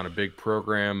just waiting on a big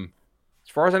program? As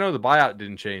far as I know, the buyout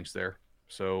didn't change there.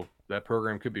 So that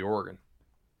program could be Oregon.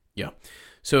 Yeah.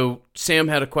 So Sam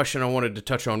had a question I wanted to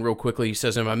touch on real quickly. He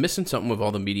says, am I missing something with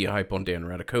all the media hype on Dan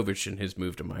Radakovich and his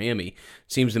move to Miami?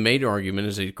 Seems the main argument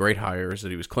is a great hire is that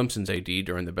he was Clemson's AD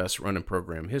during the best run in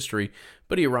program history,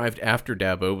 but he arrived after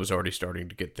Dabo was already starting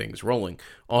to get things rolling.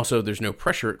 Also, there's no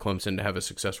pressure at Clemson to have a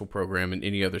successful program in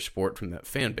any other sport from that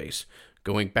fan base.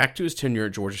 Going back to his tenure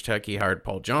at Georgia Tech, he hired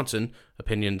Paul Johnson.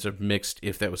 Opinions are mixed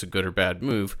if that was a good or bad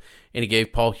move, and he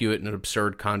gave Paul Hewitt an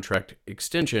absurd contract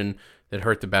extension that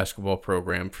hurt the basketball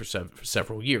program for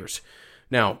several years.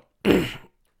 Now,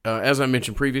 as I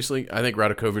mentioned previously, I think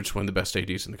Radakovich is one of the best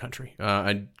ADs in the country.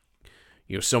 I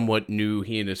somewhat knew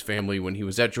he and his family when he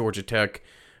was at Georgia Tech.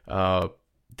 The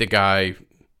guy,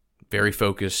 very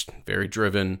focused, very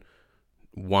driven,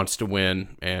 wants to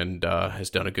win, and has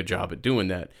done a good job at doing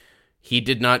that. He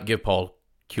did not give Paul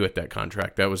Hewitt that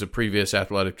contract. That was a previous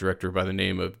athletic director by the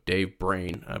name of Dave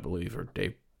Brain, I believe, or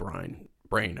Dave Brain,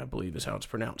 I believe is how it's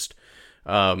pronounced.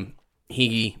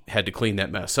 He had to clean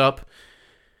that mess up.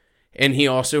 And he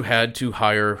also had to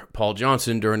hire Paul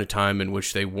Johnson during a time in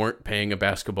which they weren't paying a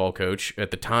basketball coach.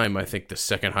 At the time, I think the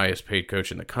second highest paid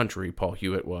coach in the country, Paul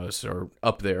Hewitt was, or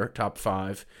up there, top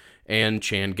 5, and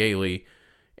Chan Gailey.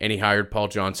 And he hired Paul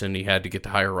Johnson. He had to get the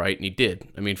hire right, and he did.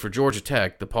 I mean, for Georgia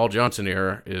Tech, the Paul Johnson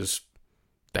era is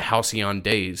the halcyon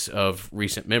days of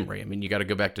recent memory. I mean, you got to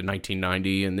go back to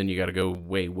 1990, and then you got to go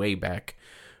way, way back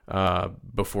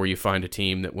before you find a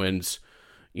team that wins,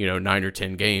 9 or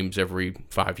 10 games every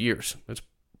 5 years. That's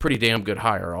a pretty damn good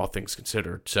hire, all things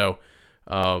considered. So,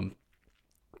 I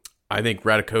think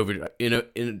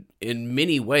Radakovich, in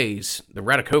many ways, the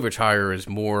Radakovich hire is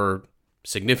more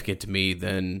significant to me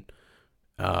than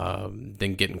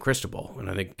getting Cristobal. And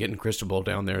I think getting Cristobal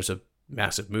down there is a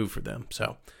massive move for them.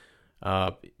 So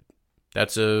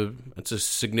that's a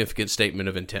significant statement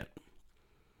of intent.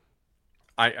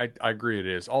 I agree. It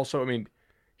is. Also, I mean,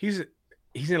 he's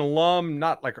an alum,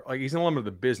 not like he's an alum of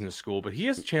the business school, but he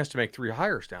has a chance to make 3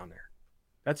 hires down there.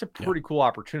 That's a pretty cool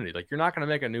opportunity. Like, you're not going to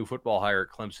make a new football hire at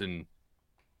Clemson,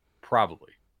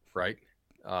 probably, right?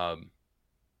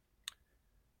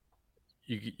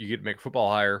 You get to make a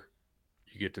football hire,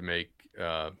 you get to make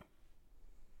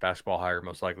basketball hire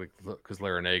most likely because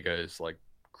Larinaga is like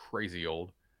crazy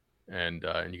old, and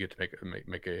you get to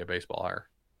make a baseball hire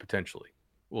potentially.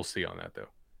 We'll see on that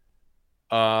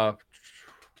though.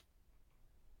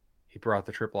 He brought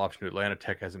the triple option to Atlanta.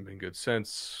 Tech hasn't been good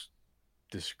since.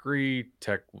 Disagree.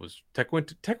 Tech went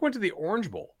to the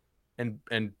Orange Bowl and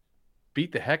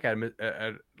beat the heck out of him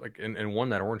and won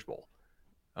that Orange Bowl.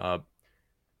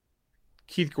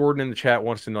 Keith Gordon in the chat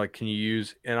wants to know, like, can you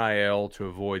use NIL to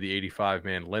avoid the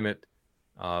 85-man limit?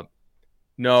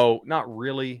 No, not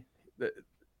really.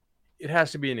 It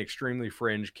has to be an extremely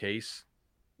fringe case,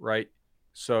 right?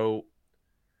 So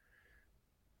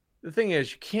the thing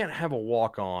is, you can't have a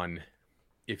walk-on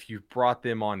if you've brought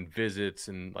them on visits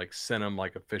and like sent them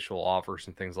like official offers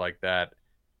and things like that,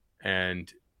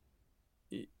 and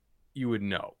you would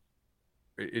know.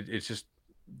 It's just,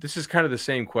 this is kind of the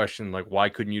same question. Like, why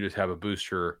couldn't you just have a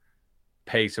booster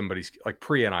pay somebody's, like,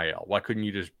 pre-NIL? Why couldn't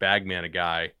you just bagman a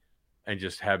guy and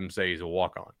just have him say he's a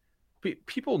walk-on?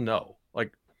 People know.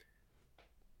 Like,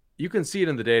 you can see it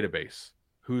in the database.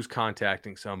 Who's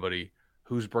contacting somebody,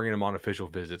 who's bringing them on official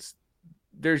visits.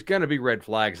 There's going to be red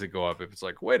flags that go up if it's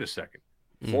like, wait a second,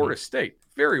 Florida State,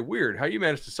 very weird how you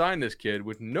managed to sign this kid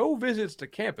with no visits to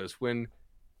campus when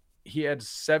he had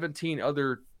 17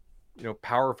 other,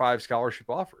 Power 5 scholarship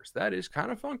offers. That is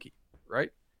kind of funky,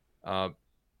 right?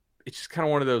 It's just kind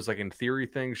of one of those, like, in theory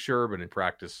things, sure, but in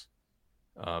practice,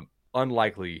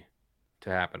 unlikely to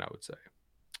happen, I would say.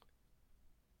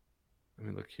 Let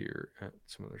me look here at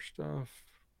some other stuff.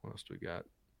 What else do we got?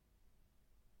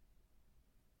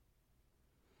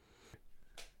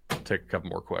 I'll take a couple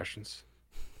more questions.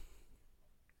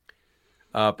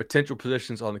 Potential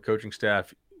positions on the coaching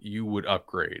staff you would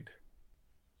upgrade.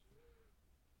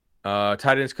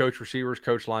 Tight ends coach, receivers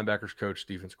coach, linebackers coach,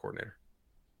 defense coordinator.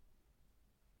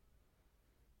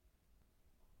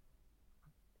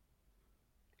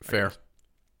 Fair.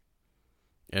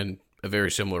 And a very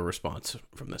similar response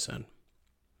from this end.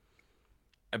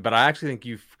 But I actually think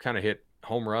you've kind of hit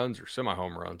home runs or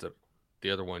semi-home runs at the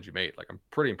other ones you made. Like, I'm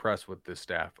pretty impressed with this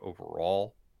staff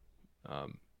overall.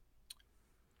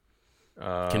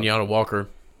 Kenyatta Walker,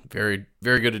 very,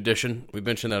 very good addition. We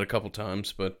mentioned that a couple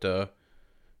times, but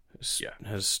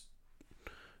has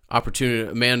opportunity.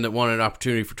 A man that wanted an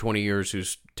opportunity for 20 years,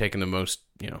 who's taken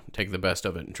taking the best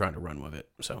of it and trying to run with it.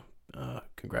 So,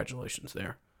 congratulations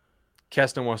there.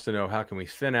 Keston wants to know, how can we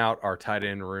thin out our tight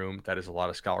end room? That is a lot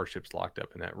of scholarships locked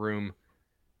up in that room.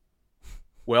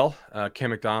 Well, Ken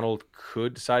McDonald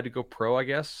could decide to go pro, I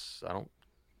guess. I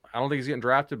don't think he's getting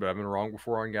drafted, but I've been wrong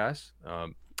before on guys.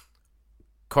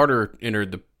 Carter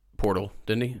entered the portal,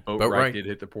 didn't he? Boatwright did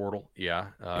hit the portal. Yeah.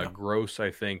 Yeah. Gross,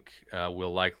 I think,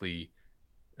 will likely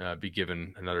be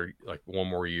given another, like, one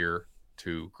more year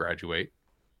to graduate.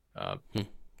 Okay.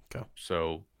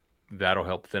 So that'll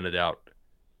help thin it out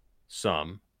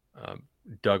some.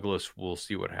 Douglas, we'll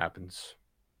see what happens.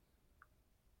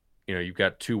 You've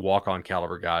got 2 walk-on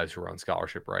caliber guys who are on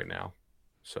scholarship right now.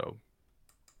 So,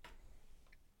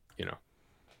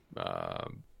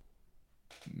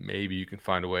 maybe you can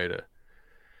find a way to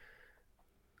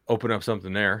open up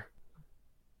something there.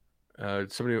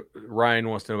 Ryan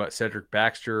wants to know about Cedric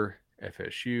Baxter,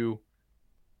 FSU.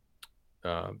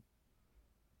 I'm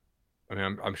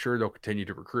sure they'll continue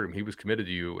to recruit him. He was committed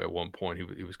to you at one point.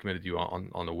 He was committed to you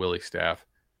on the Willie staff.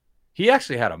 He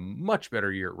actually had a much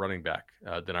better year at running back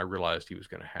than I realized he was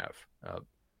going to have.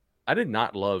 I did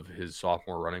not love his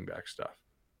sophomore running back stuff.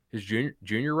 His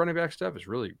junior running back stuff is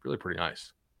really, really pretty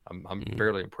nice. I'm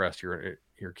fairly impressed. Your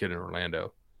kid in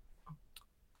Orlando.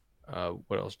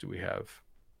 What else do we have?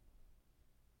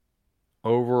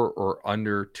 Over or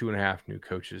under 2.5 new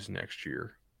coaches next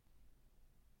year?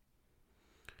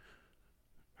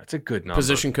 That's a good number.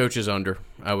 Position coaches under.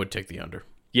 I would take the under.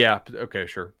 Yeah. Okay.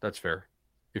 Sure. That's fair.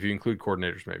 If you include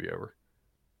coordinators, maybe over.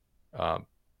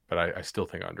 But I still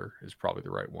think under is probably the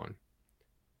right one.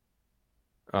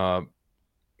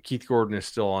 Keith Gordon is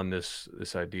still on this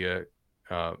idea.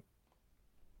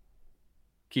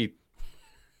 Keith,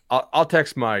 I'll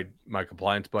text my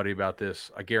compliance buddy about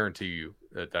this. I guarantee you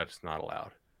that's not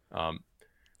allowed.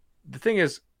 The thing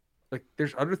is, like,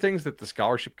 there's other things that the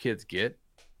scholarship kids get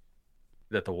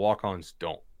that the walk-ons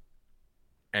don't.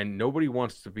 and nobody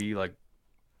wants to be like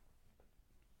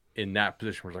in that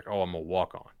position where it's like, oh, I'm a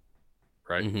walk on,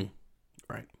 right? Mm-hmm.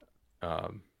 Right.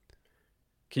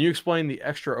 Can you explain the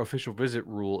extra official visit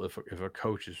rule if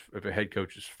a head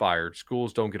coach is fired?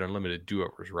 Schools don't get unlimited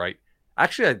do-overs, right?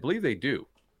 Actually, I believe they do,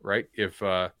 right? If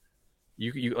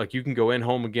you can go in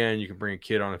home again, you can bring a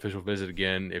kid on official visit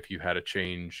again if you had a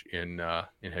change in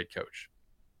head coach.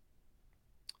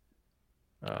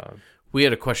 We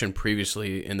had a question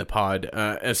previously in the pod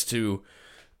as to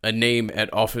a name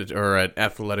at office or at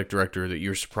athletic director that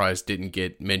you're surprised didn't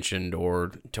get mentioned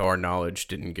or, to our knowledge,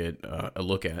 didn't get a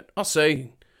look at. I'll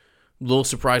say, a little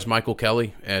surprised Michael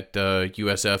Kelly at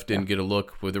USF didn't get a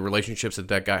look with the relationships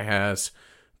that guy has,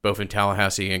 both in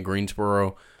Tallahassee and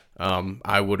Greensboro.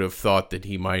 I would have thought that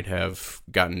he might have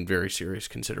gotten very serious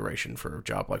consideration for a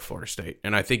job like Florida State.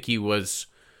 And I think he was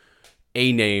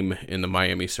a name in the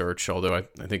Miami search, although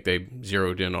I think they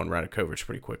zeroed in on Radakovich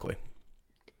pretty quickly.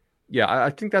 Yeah, I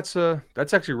think that's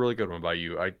actually a really good one by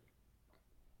you. I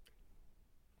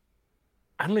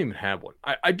don't even have one.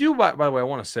 I do, by the way, I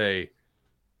want to say,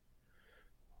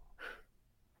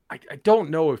 I don't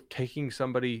know if taking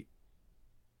somebody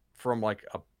from like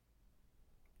a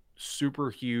super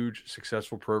huge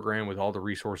successful program with all the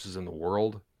resources in the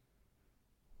world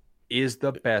is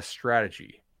the best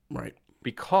strategy. Right.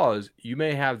 Because you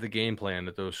may have the game plan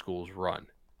that those schools run,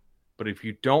 but if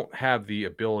you don't have the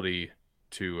ability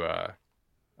to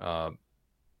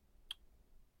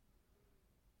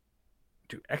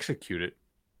execute it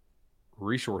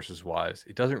resources wise,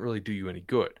 it doesn't really do you any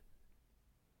good.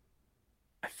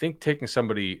 I think taking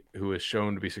somebody who is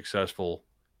shown to be successful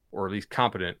or at least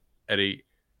competent at a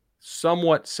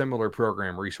somewhat similar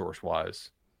program resource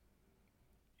wise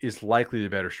is likely the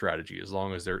better strategy as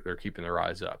long as they're keeping their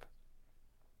eyes up.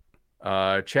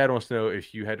 Chad wants to know,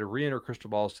 if you had to re-enter crystal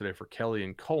balls today for Kelly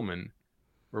and Coleman,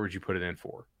 where would you put it in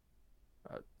for?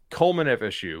 Coleman,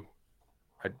 FSU.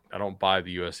 I don't buy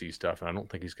the USC stuff, and I don't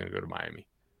think he's going to go to Miami.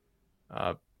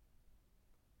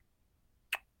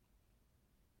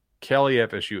 Kelly,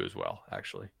 FSU as well,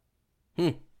 actually.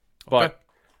 Okay. But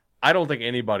I don't think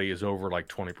anybody is over like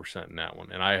 20% in that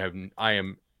one, and I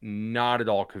am not at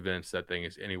all convinced that thing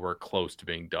is anywhere close to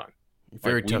being done.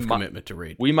 Very tough commitment to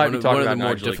read. We might be talking about one of the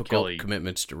more Nigel difficult Kelly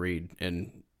commitments to read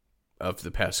of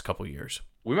the past couple years.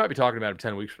 We might be talking about him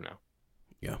 10 weeks from now.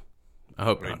 Yeah, I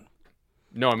hope not.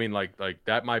 No, I mean like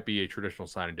that might be a traditional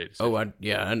signing day decision. Oh, I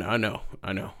know.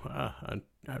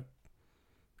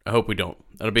 I hope we don't.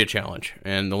 That'll be a challenge.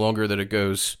 And the longer that it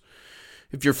goes,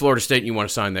 if you're Florida State and you want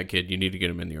to sign that kid, you need to get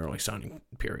him in the early signing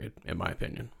period, in my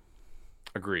opinion.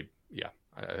 Agreed. Yeah,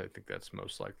 I think that's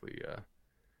most likely.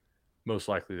 Most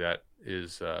likely that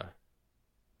is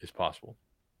possible.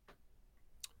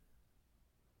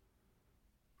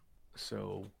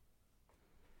 So,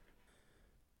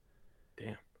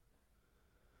 damn.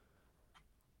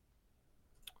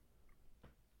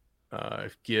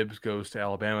 If Gibbs goes to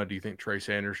Alabama, do you think Trey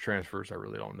Sanders transfers? I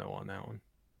really don't know on that one.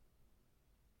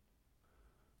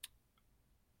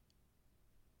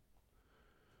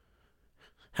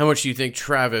 How much do you think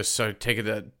Travis, I take it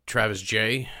that Travis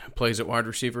J plays at wide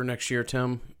receiver next year,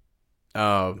 Tim?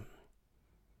 I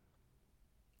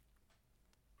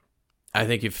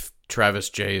think if Travis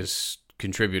J is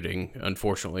contributing,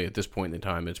 unfortunately, at this point in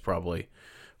time, it's probably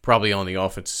on the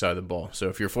offensive side of the ball. So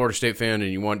if you're a Florida State fan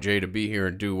and you want Jay to be here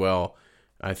and do well,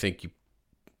 I think you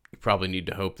probably need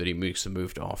to hope that he makes the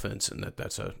move to offense and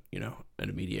that's an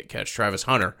immediate catch. Travis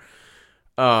Hunter.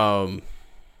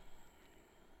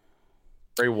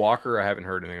 Trey Walker, I haven't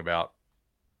heard anything about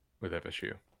with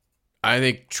FSU. I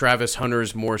think Travis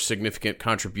Hunter's more significant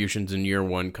contributions in year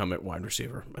one come at wide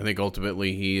receiver. I think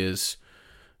ultimately he is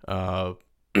a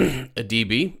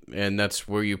DB, and that's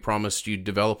where you promised you'd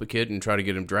develop a kid and try to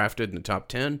get him drafted in the top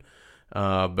 10.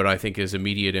 But I think his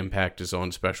immediate impact is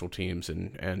on special teams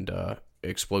and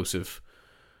explosive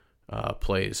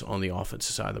plays on the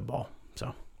offensive side of the ball.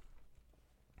 So,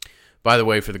 by the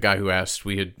way, for the guy who asked,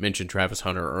 we had mentioned Travis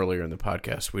Hunter earlier in the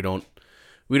podcast. We don't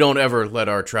ever let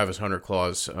our Travis Hunter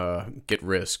clause get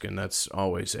risk, and that's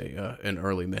always an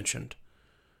early mention.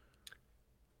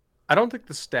 I don't think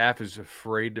the staff is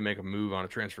afraid to make a move on a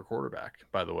transfer quarterback,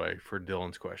 by the way, for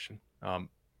Dylan's question. I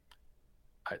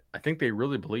think they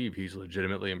really believe he's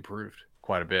legitimately improved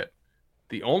quite a bit.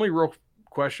 The only real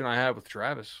question I have with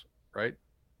Travis, right,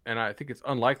 and I think it's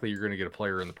unlikely you're going to get a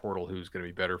player in the portal who's going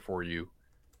to be better for you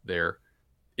there,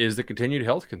 is the continued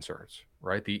health concerns,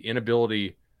 right? The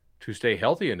inability to stay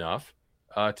healthy enough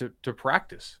to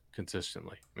practice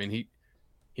consistently. I mean,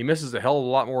 he misses a hell of a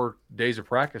lot more days of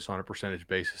practice on a percentage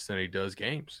basis than he does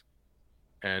games.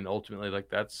 And ultimately, like,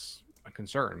 that's a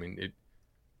concern. I mean,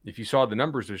 if you saw the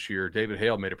numbers this year, David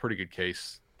Hale made a pretty good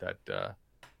case that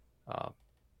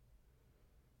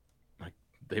like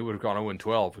they would have gone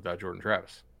 0-12 without Jordan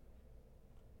Travis.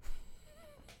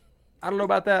 I don't know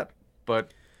about that,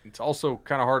 but it's also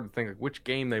kind of hard to think like which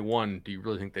game they won. Do you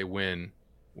really think they win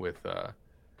with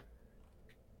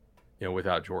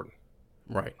without Jordan?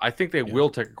 Right. I think they will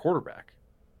take a quarterback,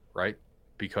 right?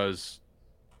 Because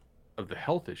of the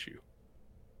health issue.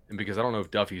 And because I don't know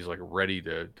if Duffy's like ready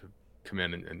to come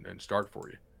in and start for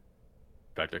you.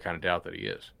 In fact, I kind of doubt that he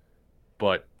is.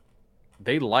 But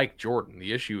they like Jordan.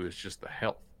 The issue is just the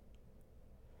health.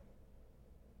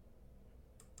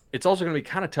 It's also going to be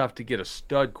kind of tough to get a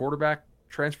stud quarterback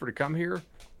transfer to come here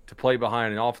to play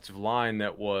behind an offensive line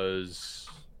that was...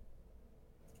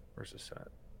 Where's this at?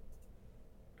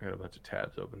 I got a bunch of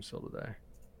tabs open still today.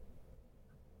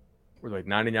 We're like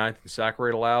 99th in sack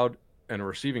rate allowed and a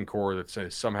receiving core that's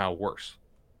somehow worse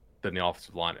than the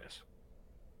offensive line is.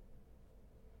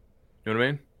 You know what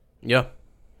I mean? Yeah,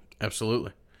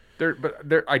 absolutely.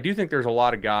 I do think there's a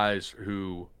lot of guys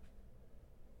who...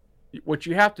 What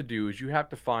you have to do is you have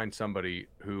to find somebody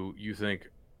who you think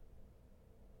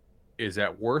is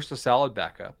at worst a solid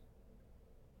backup,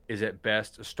 is at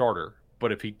best a starter,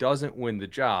 but if he doesn't win the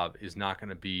job, is not going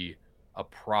to be a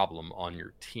problem on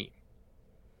your team.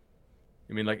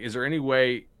 I mean, like, is there any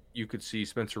way you could see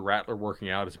Spencer Rattler working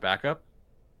out as backup?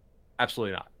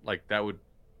 Absolutely not. Like,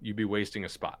 you'd be wasting a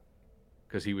spot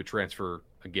because he would transfer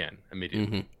again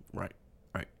immediately. Mm-hmm. Right.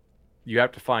 You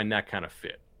have to find that kind of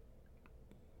fit.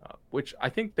 Which I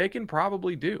think they can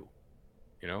probably do.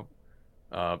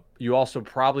 You also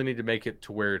probably need to make it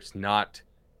to where it's not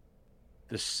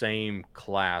the same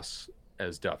class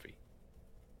as Duffy.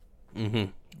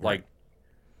 Mm-hmm. Like,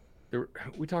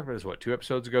 we talked about this, 2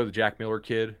 episodes ago, the Jack Miller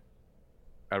kid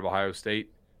out of Ohio State.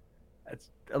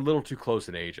 That's a little too close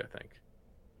in age, I think.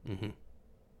 Mm-hmm.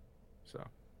 So,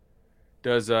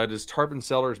 does Tarpon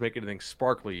Sellers make anything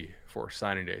sparkly for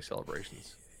signing day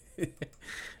celebrations?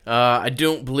 I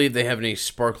don't believe they have any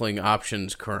sparkling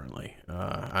options currently.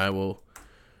 I will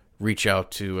reach out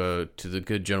to the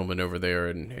good gentleman over there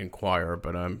and inquire,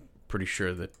 but I'm pretty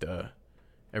sure that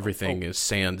everything is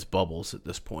sans bubbles at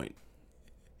this point.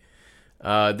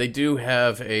 They do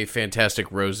have a fantastic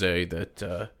rosé that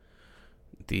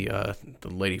the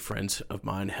lady friends of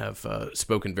mine have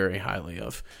spoken very highly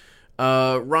of.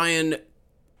 Ryan,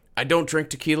 I don't drink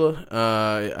tequila.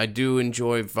 I do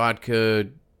enjoy vodka.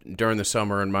 During the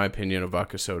summer, in my opinion, a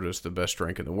vodka soda is the best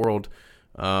drink in the world.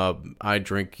 I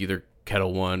drink either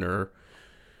Kettle One or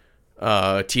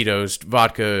Tito's.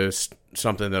 Vodka is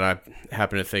something that I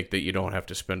happen to think that you don't have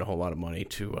to spend a whole lot of money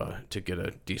to get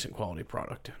a decent quality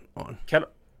product on.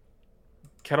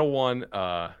 Kettle One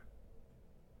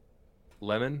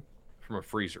lemon from a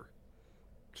freezer,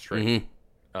 straight.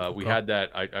 Mm-hmm. We had that.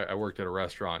 I worked at a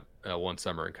restaurant one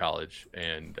summer in college,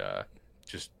 and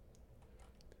just.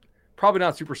 Probably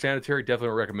not super sanitary. Definitely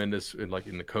don't recommend this in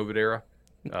the COVID era.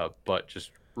 But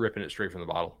just ripping it straight from the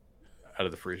bottle out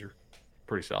of the freezer.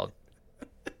 Pretty solid.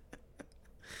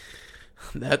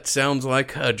 That sounds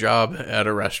like a job at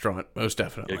a restaurant, most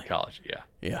definitely. In college, yeah.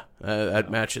 Yeah, that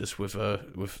matches with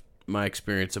my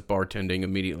experience of bartending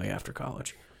immediately after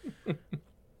college.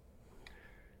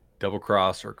 Double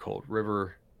Cross or Cold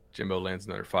River. Jimbo lands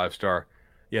another 5-star.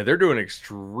 Yeah, they're doing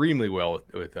extremely well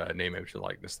with name, image, and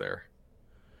likeness there.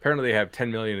 Apparently, they have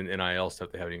 $10 million in NIL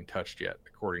stuff they haven't even touched yet.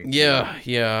 According to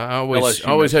I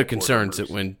always had concerns that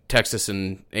when Texas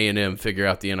and A&M figure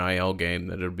out the NIL game,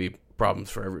 that it'll be problems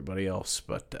for everybody else.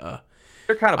 But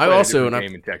they're kind of playing a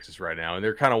game in Texas right now, and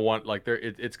they're kind of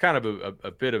it's kind of a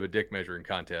bit of a dick measuring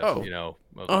contest.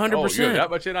 100%. You have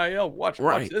that much NIL. Watch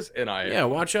this NIL. Yeah,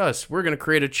 watch us. We're going to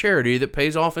create a charity that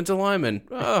pays offensive linemen.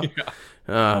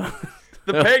 The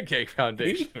Pancake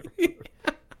Foundation.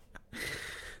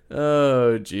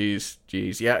 Oh, geez.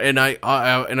 Yeah, and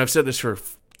I've said this for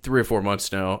 3 or 4 months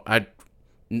now.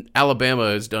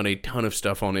 Alabama has done a ton of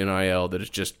stuff on NIL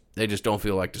that they just don't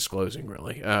feel like disclosing,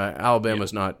 really.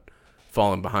 Alabama's not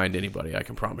falling behind anybody, I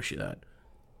can promise you that.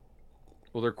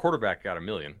 Well, their quarterback got $1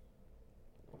 million.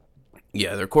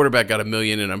 Yeah, their quarterback got $1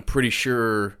 million, and I'm pretty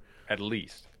sure at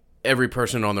least every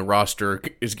person on the roster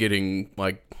is getting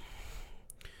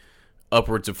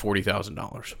upwards of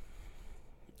 $40,000.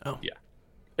 Oh, yeah.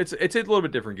 It's a little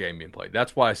bit different game being played.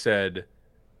 That's why I said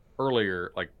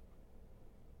earlier,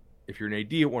 if you're an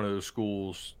AD at one of those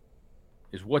schools,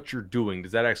 is what you're doing,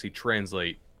 does that actually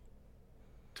translate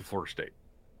to Florida State?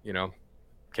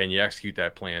 Can you execute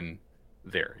that plan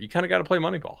there? You kind of got to play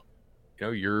Moneyball.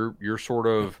 You're sort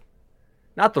of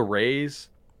not the Rays,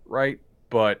 right?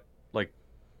 But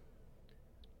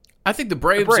I think the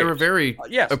Braves are a very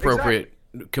appropriate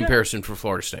comparison for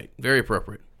Florida State. Very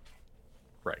appropriate.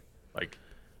 Right. Like,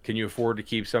 can you afford to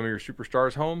keep some of your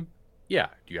superstars home? Yeah.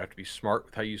 Do you have to be smart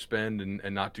with how you spend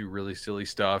and not do really silly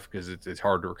stuff because it's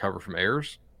hard to recover from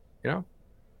errors? You know?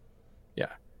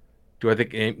 Yeah. Do I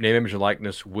think name, image, and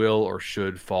likeness will or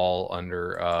should fall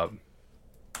under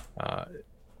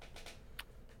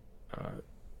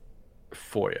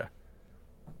FOIA?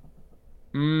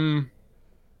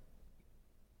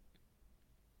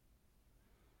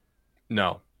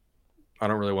 No. I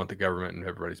don't really want the government in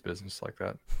everybody's business like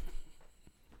that.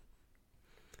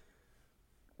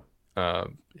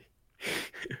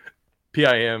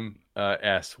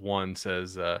 PIMS1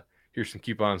 says, here's some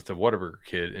coupons to Whataburger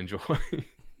Kid. Enjoy.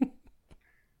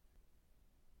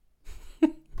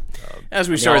 As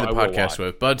we started the podcast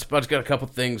with, Bud's got a couple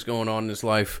things going on in his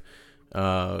life.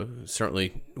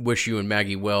 Certainly wish you and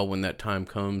Maggie well when that time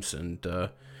comes, and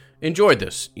enjoyed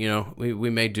this. You know, we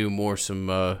may do more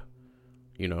some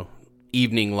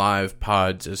evening live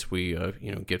pods as we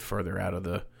get further out of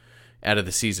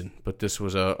the season. But this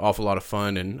was an awful lot of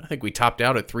fun, and I think we topped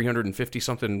out at 350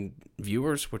 something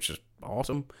viewers, which is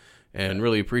awesome and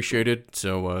really appreciated.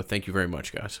 So thank you very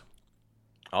much, guys.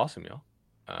 Awesome, y'all.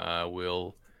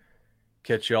 We'll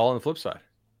catch y'all on the flip side.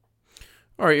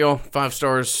 All right, y'all. 5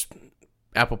 stars,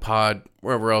 Apple Pod,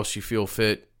 wherever else you feel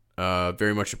fit.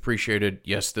 Very much appreciated.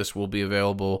 Yes, this will be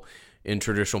available in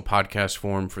traditional podcast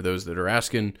form for those that are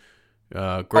asking.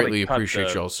 Greatly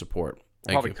appreciate y'all's support.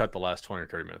 Thank you. Cut the last 20 or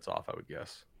 30 minutes off, I would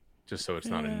guess, just so it's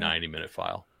not a 90-minute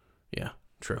file. Yeah,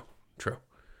 true. All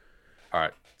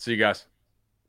right. See you guys.